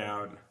would go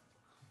down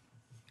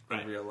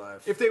Right. in real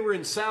life. If they were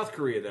in South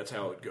Korea, that's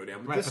how it would go down.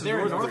 But Right, this but is they're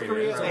in North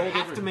Korea. It's a They whole have to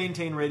different-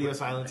 maintain radio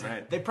silence.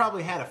 Right. They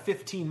probably had a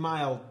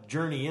 15-mile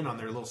journey in on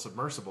their little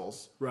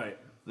submersibles Right.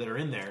 that are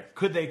in there.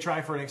 Could they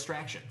try for an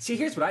extraction? See,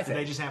 here's what I Do they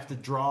think. just have to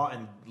draw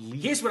and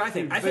leave? Here's what I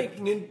think. I think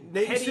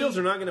Navy Hetty- SEALs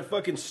are not going to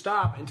fucking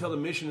stop until the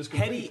mission is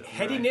complete.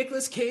 Hetty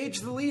Nicolas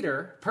Cage, the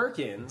leader,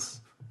 Perkins,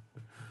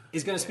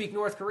 is going to speak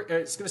North Korean.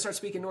 Is going to start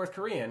speaking North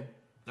Korean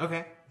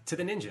Okay. to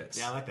the ninjas.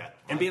 Yeah, I like that.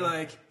 And be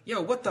like,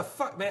 "Yo, what the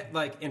fuck, man?"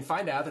 Like, and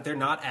find out that they're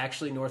not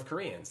actually North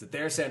Koreans. That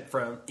they're sent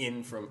from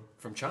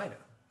China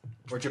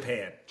or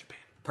Japan.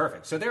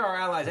 Perfect. So they're our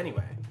allies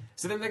anyway.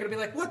 So then they're going to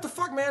be like, "What the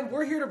fuck, man?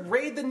 We're here to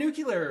raid the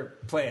nuclear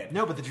plant."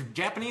 No, but the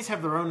Japanese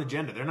have their own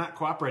agenda. They're not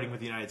cooperating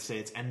with the United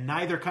States, and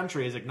neither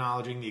country is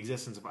acknowledging the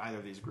existence of either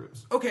of these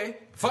groups. Okay,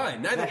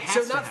 fine. Neither, That has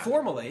so to not happen.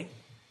 formally,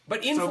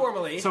 but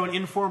informally. So an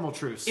informal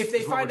truce. if they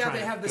is what find we're out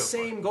trying they to have the go for.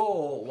 same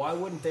goal, why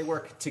wouldn't they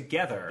work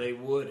together? They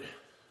would.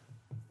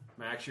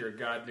 Max, you're a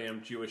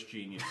goddamn Jewish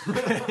genius.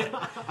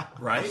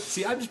 Right?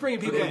 See, I'm just bringing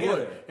people Okay,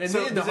 together. And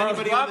So then the does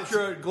anybody on this-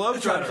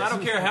 Globetrotters, I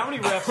don't care how many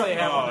refs they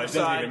have on their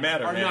side,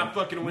 are not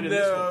fucking winning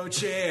this one. No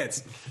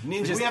chance.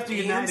 Ninjas We have to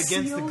unite and against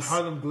the seals?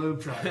 Harlem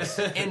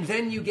Globetrotters. And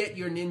then you get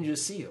your ninja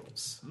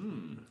seals.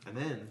 And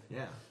then,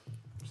 yeah.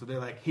 So they're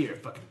like, here,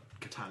 fucking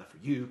katana for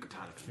you,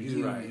 katana for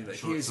you. Right. Like,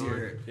 Short here's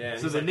sword. your Yeah,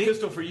 So so the the nin-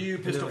 pistol for you,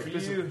 And they're pistol like, for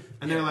pistol. you.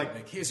 And they're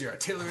like, here's your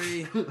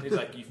artillery. He's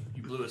like, you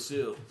blew a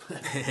seal.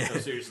 No,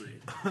 seriously.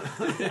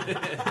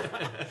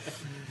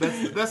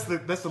 that's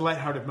the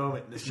lighthearted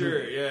moment in this Sure,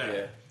 movie.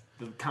 yeah.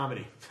 The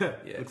comedy.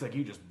 Looks like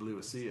you just blew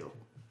a seal.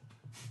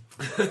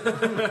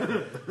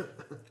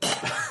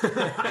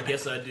 I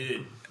guess I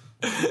did.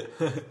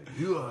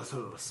 You are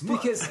so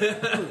smart. Because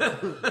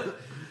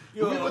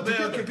Yo,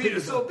 man,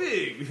 computer's so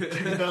big.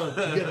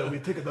 Together we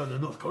take it down the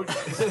North Korea.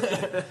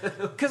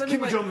 I mean,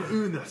 Kim like,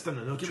 Jong-un has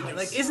done no choice.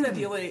 like, isn't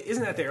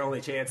that their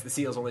only chance? The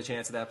seals' only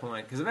chance at that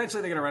point? Because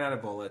eventually they're gonna run out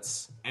of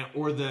bullets.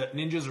 Or the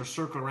ninjas will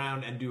circle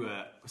around and do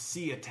a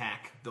sea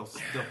attack. They'll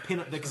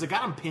pin because they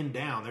got them pinned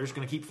down. They're just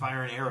going to keep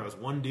firing arrows.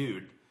 One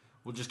dude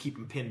will just keep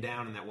them pinned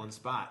down in that one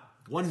spot.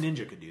 One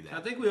ninja could do I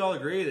that. think we all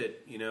agree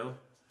that, you know,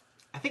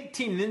 I think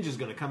Team Ninja's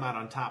going to come out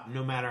on top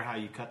no matter how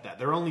you cut that.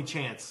 Their only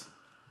chance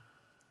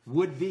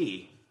would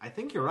be, I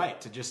think you're right,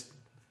 to just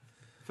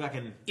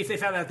fucking If they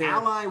found out they're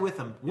ally with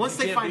them once you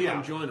they can't find beat 'em,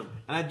 out. join 'em.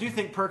 And I do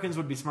think Perkins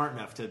would be smart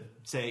enough to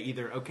say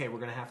either, okay, we're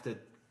going to have to.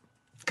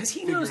 because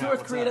he figure knows out North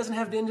what's Korea up. doesn't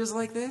have ninjas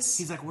like this.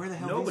 He's like, where the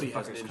hell nobody these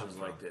has fuckers come ninjas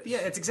from? like this. Yeah,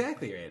 it's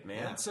exactly right, man.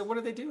 Yeah. So what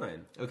are they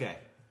doing? Okay,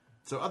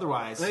 so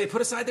otherwise, They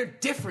put aside their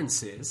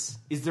differences.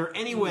 is there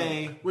any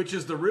way? Which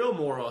is the real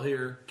moral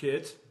here,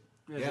 kids.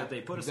 Is Yeah, that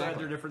they put exactly. aside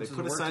their differences They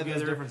put and work aside those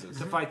together differences.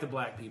 to fight the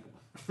black people.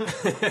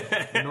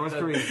 North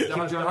Korea, The, Kim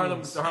Harlem,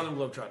 Jong-un's. the Harlem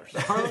Globetrotters.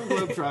 Harlem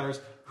Globetrotters,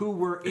 who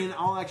were in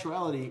all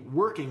actuality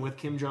working with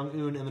Kim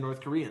Jong-un and the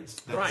North Koreans.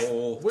 That's- Right.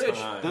 whole Which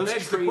time. Those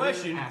begs the traitor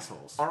question,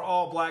 assholes. are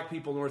all black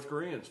people North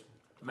Koreans?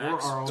 Or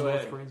Max, are all go North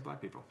ahead. Koreans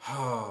black people?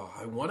 Oh,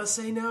 I want to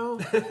say no,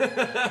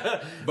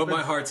 but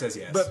my heart says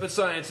yes. But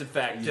science and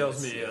fact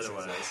tells me yes,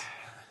 otherwise. yes.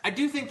 I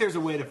do think there's a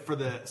way for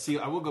the seal.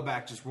 I will go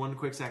back just one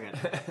quick second.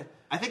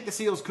 I think the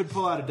seals could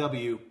pull out a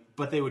W,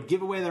 but they would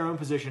give away their own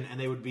position, and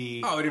they would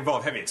be. Oh, it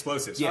involved heavy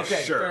explosives. Yeah,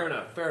 Okay, sure. fair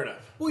enough. Fair enough.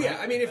 Well, yeah.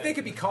 I mean, if they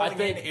could be calling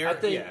in air,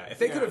 if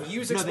they could have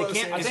used No, they explosives.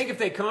 can't. I think if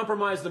they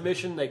compromise the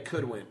mission, they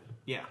could win.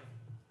 Yeah,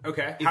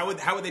 Okay. How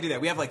would they do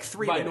that? We have like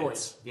 3 By minutes.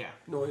 noise. yeah.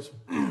 Noise.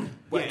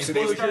 What, so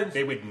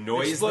they would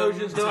noise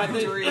explosions. them? No, I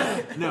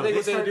think No, what they they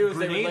would start do is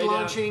they would grenade lay down-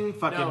 launching,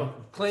 fucking no,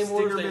 claymores.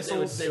 stinger They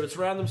missiles. would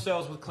surround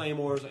themselves with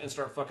claymores and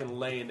start fucking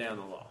laying down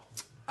the law.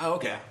 Oh,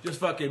 okay. Just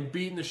fucking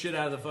beating the shit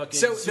out of the fucking.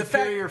 So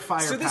superior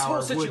So this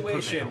whole firepower would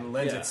situation prevail.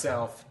 lends Yeah.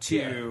 itself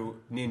to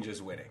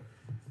ninjas winning.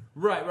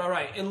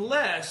 right.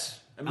 Unless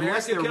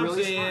America they're comes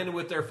really in smart.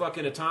 with their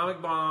fucking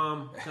atomic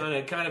bomb,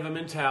 kind of a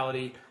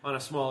mentality on a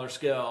smaller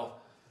scale,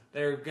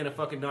 they're gonna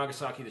fucking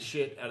Nagasaki the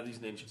shit out of these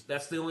ninjas.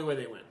 That's the only way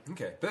they win.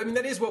 Okay, but I mean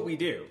that is what we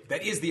do.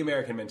 That is the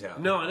American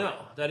mentality. No, I know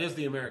that is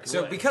the American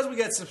So way. because we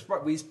get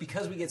surprised,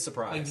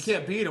 Like, you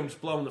can't beat them,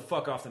 just blow them the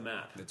fuck off the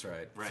map. That's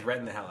right.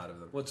 Threaten the hell out of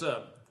them. What's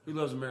up? Who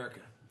loves America?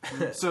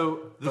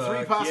 So the three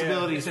Fuck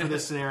possibilities for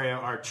this scenario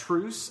are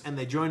truce, and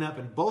they join up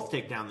and both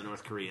take down the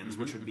North Koreans,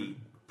 which would be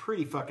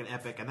pretty fucking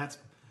epic. And that's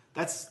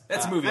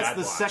a movie That's I'd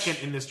the watch. second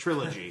in this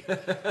trilogy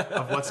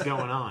of what's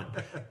going on.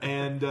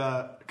 And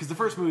because the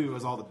first movie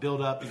was all the build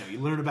up, you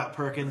learn about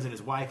Perkins and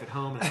his wife at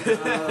home. And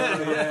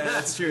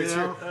That's true. you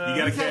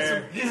gotta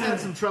care. He's had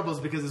some troubles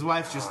because his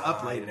wife's just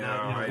up late at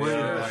night, worried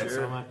about it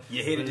so much.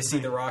 You hated to see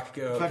The Rock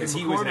go Fucking because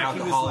he was an McCormick, he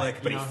was alcoholic,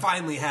 like, but he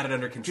finally had it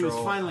under He control.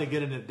 was finally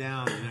getting it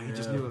down. He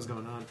just knew what was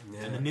going on.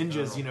 And the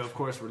ninjas, of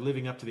course, were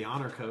living up to the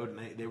honor code,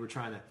 and they were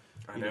trying to.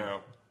 I know.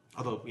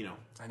 Although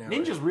I know.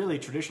 ninjas really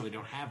traditionally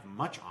don't have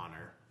much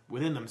honor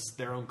within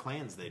their own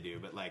clans. They do,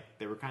 but like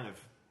they're kind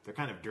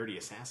of dirty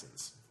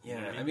assassins. You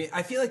know what I mean,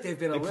 I feel like they've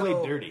been They a played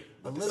little dirty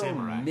a with the little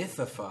samurai.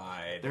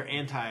 mythified. They're By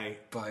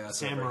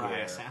us anti-samurai over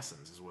here.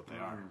 assassins, is what they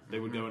are. They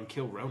would go and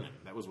kill Ronin.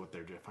 That was what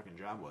their fucking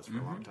job was for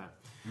a long time.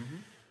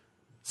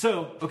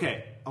 So,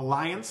 okay,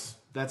 alliance.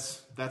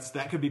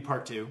 That could be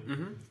part 2.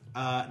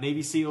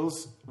 Navy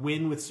SEALs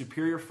win with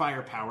superior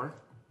firepower,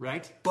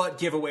 right? But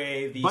give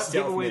away the But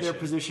stealth give away their mission.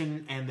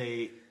 position, and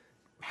they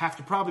have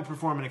to probably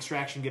perform an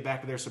extraction, get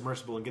back to their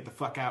submersible, and get the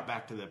fuck out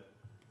back to the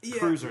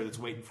cruiser that's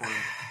waiting for them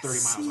 30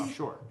 miles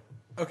offshore.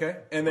 Okay,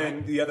 and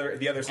then the other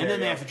scenario. And then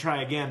they have to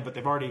try again, but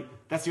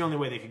that's the only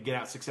way they could get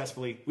out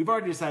successfully. We've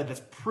already decided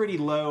that's pretty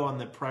low on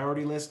the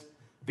priority list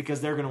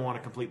because they're going to want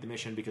to complete the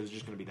mission because it's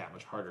just going to be that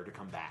much harder to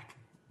come back.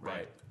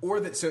 Right. Or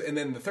that. So, and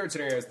then the third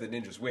scenario is the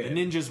ninjas win.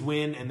 The ninjas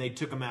win, and they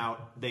took them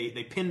out. They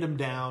pinned them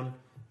down.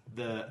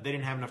 They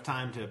didn't have enough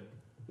time to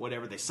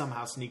whatever. They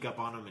somehow sneak up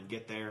on them and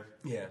get there.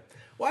 Yeah.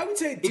 Well, I would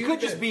say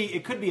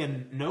It could be a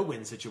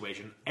no-win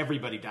situation.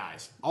 Everybody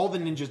dies. All the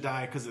ninjas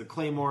die because of the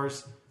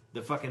claymores,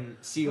 the fucking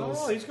seals.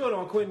 Oh, he's going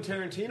on Quentin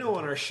Tarantino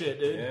on our shit,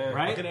 dude. Yeah.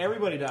 Right? Fucking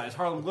everybody dies.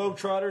 Harlem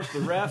Globetrotters, the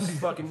refs,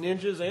 fucking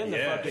ninjas, and the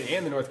fucking...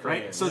 and the North Right?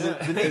 Koreans. So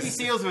the Navy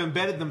SEAls have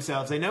embedded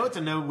themselves. They know it's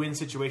a no-win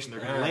situation. They're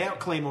going to lay out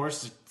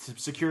claymores to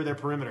secure their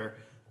perimeter.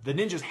 The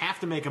ninjas have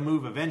to make a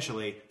move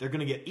eventually. They're going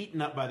to get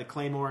eaten up by the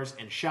claymores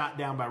and shot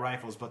down by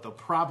rifles, but they'll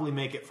probably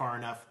make it far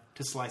enough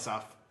to slice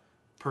off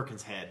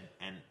Perkins' head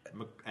and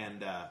Watson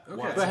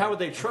But how would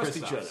they and trust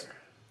each Kristoff's. other?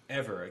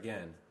 Ever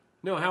again.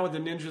 No, how would the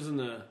ninjas and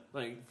the...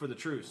 Like, for the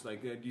truce,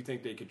 like, do you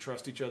think they could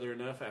trust each other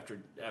enough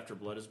after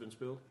blood has been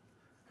spilled?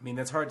 I mean,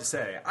 that's hard to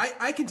say.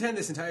 I contend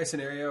this entire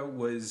scenario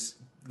was,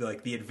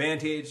 like, the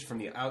advantage from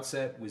the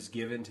outset was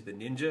given to the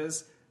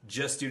ninjas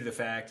just due to the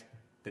fact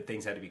that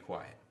things had to be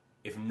quiet.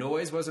 If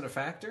noise wasn't a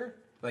factor,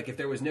 like if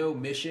there was no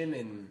mission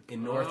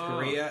in North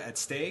Korea at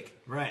stake...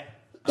 Right.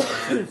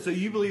 So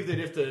you believe that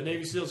if the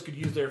Navy SEALs could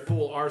use their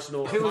full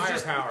arsenal of It was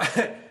just-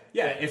 firepower...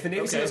 Yeah, if the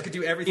Navy Okay. SEALs could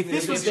do everything If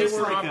this they was did they just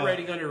weren't like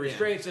operating under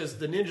restraints as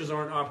the ninjas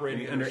aren't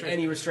operating under restraints.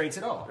 any restraints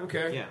at all.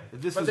 Okay. Yeah. If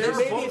this But was they just-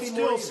 were maybe both it'd be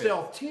still more even.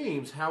 stealth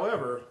teams,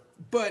 however...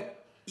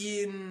 But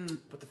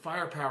the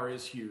firepower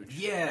is huge.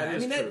 yeah, That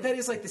is true. that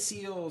is like the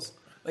SEALs,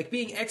 like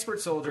being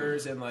expert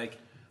soldiers and like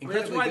I mean,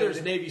 that's incredibly why good there's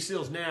at- Navy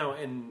SEAls now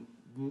and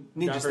Ninja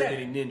not very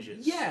static. many ninjas.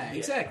 Yeah,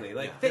 exactly.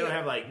 Like They don't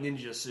have like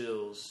Ninja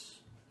SEAls.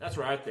 That's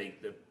where I think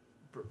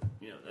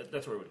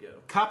that's where it would go.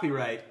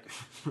 Copyright.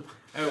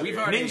 we've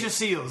already Ninja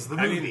SEAls, the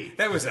I movie. mean,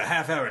 that was a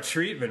half-hour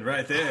treatment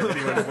right there. If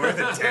anyone worth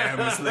a damn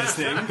was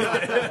listening.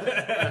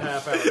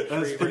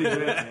 That's pretty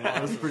great, man.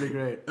 That was pretty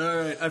great. All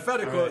right, I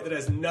found a quote that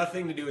has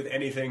nothing to do with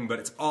anything, but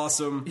it's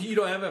awesome. You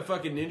don't have a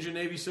fucking Ninja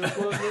Navy SEAL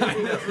quote?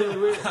 That's really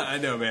weird. I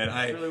know,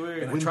 man. really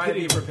weird. I tried to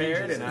be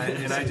prepared, and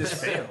I just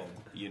failed.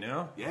 You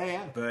know? Yeah,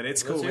 yeah. But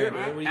it's cool. hear it,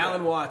 man. What do you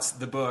Alan got? Watts,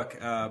 the book,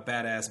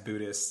 Badass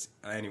Buddhist.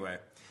 Anyway.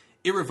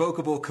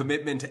 Irrevocable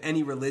commitment to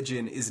any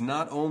religion is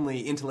not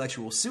only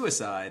intellectual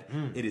suicide,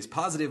 it is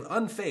positive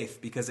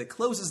unfaith because it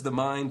closes the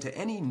mind to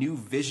any new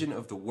vision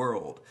of the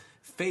world.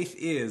 Faith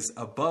is,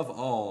 above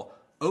all,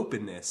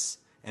 openness,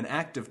 an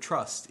act of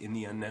trust in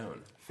the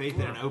unknown. Faith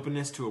and an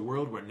openness to a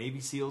world where Navy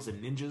SEAls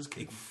and ninjas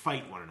can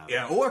fight one another.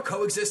 Yeah, or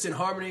coexist in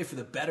harmony for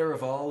the better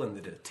of all and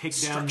the Take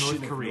down destruction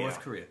North of Korea. North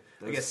Korea.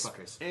 Those guess-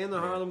 fuckers. And the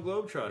Harlem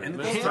Globetrotters. And the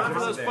Man, it's time for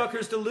those Globetrotters.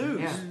 fuckers to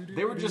lose. Yeah,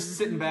 they were just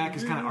sitting back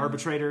as kind of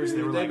arbitrators.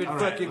 They were They've like, been all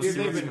right, fucking, let's see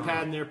they've what's been going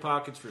padding on. their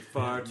pockets for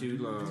far too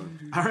long.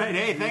 All right,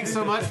 hey, thanks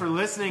so much for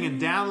listening and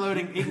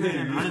downloading Ignorant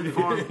and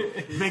Uninformed.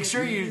 Make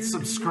sure you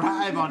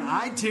subscribe on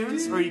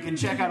iTunes, or you can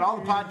check out all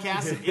the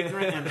podcasts at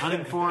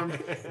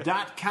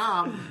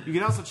ignorantanduninformed.com. You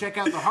can also check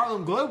out the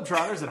Harlem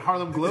Globetrotters at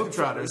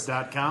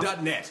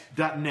harlemglobetrotters.com. .net.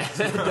 .net.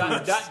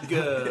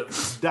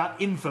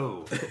 .gov.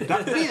 .info.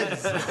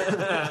 .biz.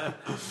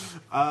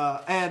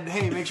 And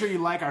hey, make sure you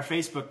like our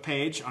Facebook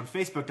page on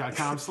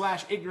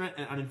facebook.com/ignorant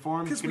and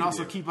uninformed. You can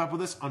also keep up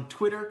with us on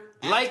Twitter.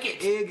 Like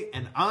it. Ig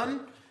and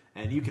un.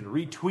 And you can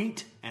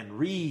retweet and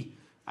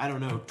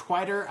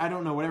Twitter. I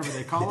don't know, whatever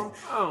they call them.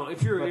 Oh,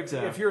 if you're But,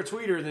 if you're a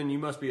tweeter, then you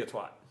must be a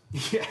twat.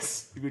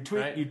 Yes. If you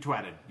tweet, Right? you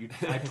twatted.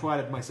 I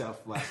twatted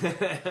myself last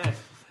night.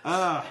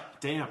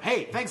 Damn.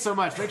 Hey, thanks so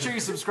much. Make sure you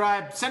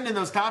subscribe. Send in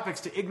those topics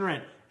to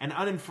ignorant and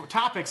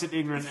topics at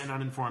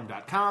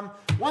ignorantanduninformed.com.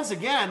 Once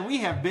again, we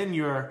have been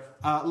your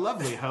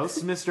lovely hosts,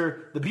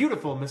 the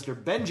beautiful Mr.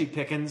 Benji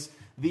Pickens,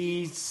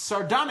 the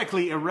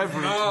sardonically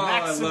irreverent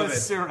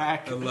Maximus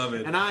Sirac. I love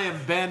it. And I am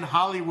Ben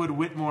Hollywood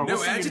Whitmore. No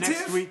we'll see adjective? you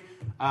next week.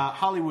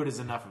 Hollywood is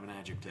enough of an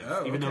adjective,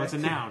 even though it's a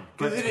noun.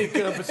 Because it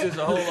encompasses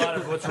a whole lot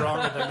of what's wrong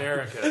with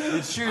America.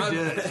 It sure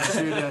does. It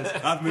sure does.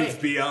 I've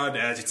moved beyond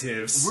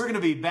adjectives. We're going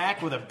to be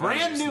back with a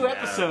brand new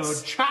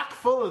episode chock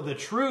full of the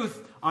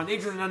truth on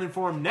Ignorant and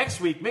Uninformed next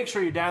week. Make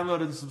sure you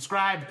download and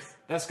subscribe.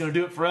 That's going to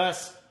do it for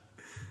us.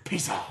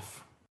 Peace off.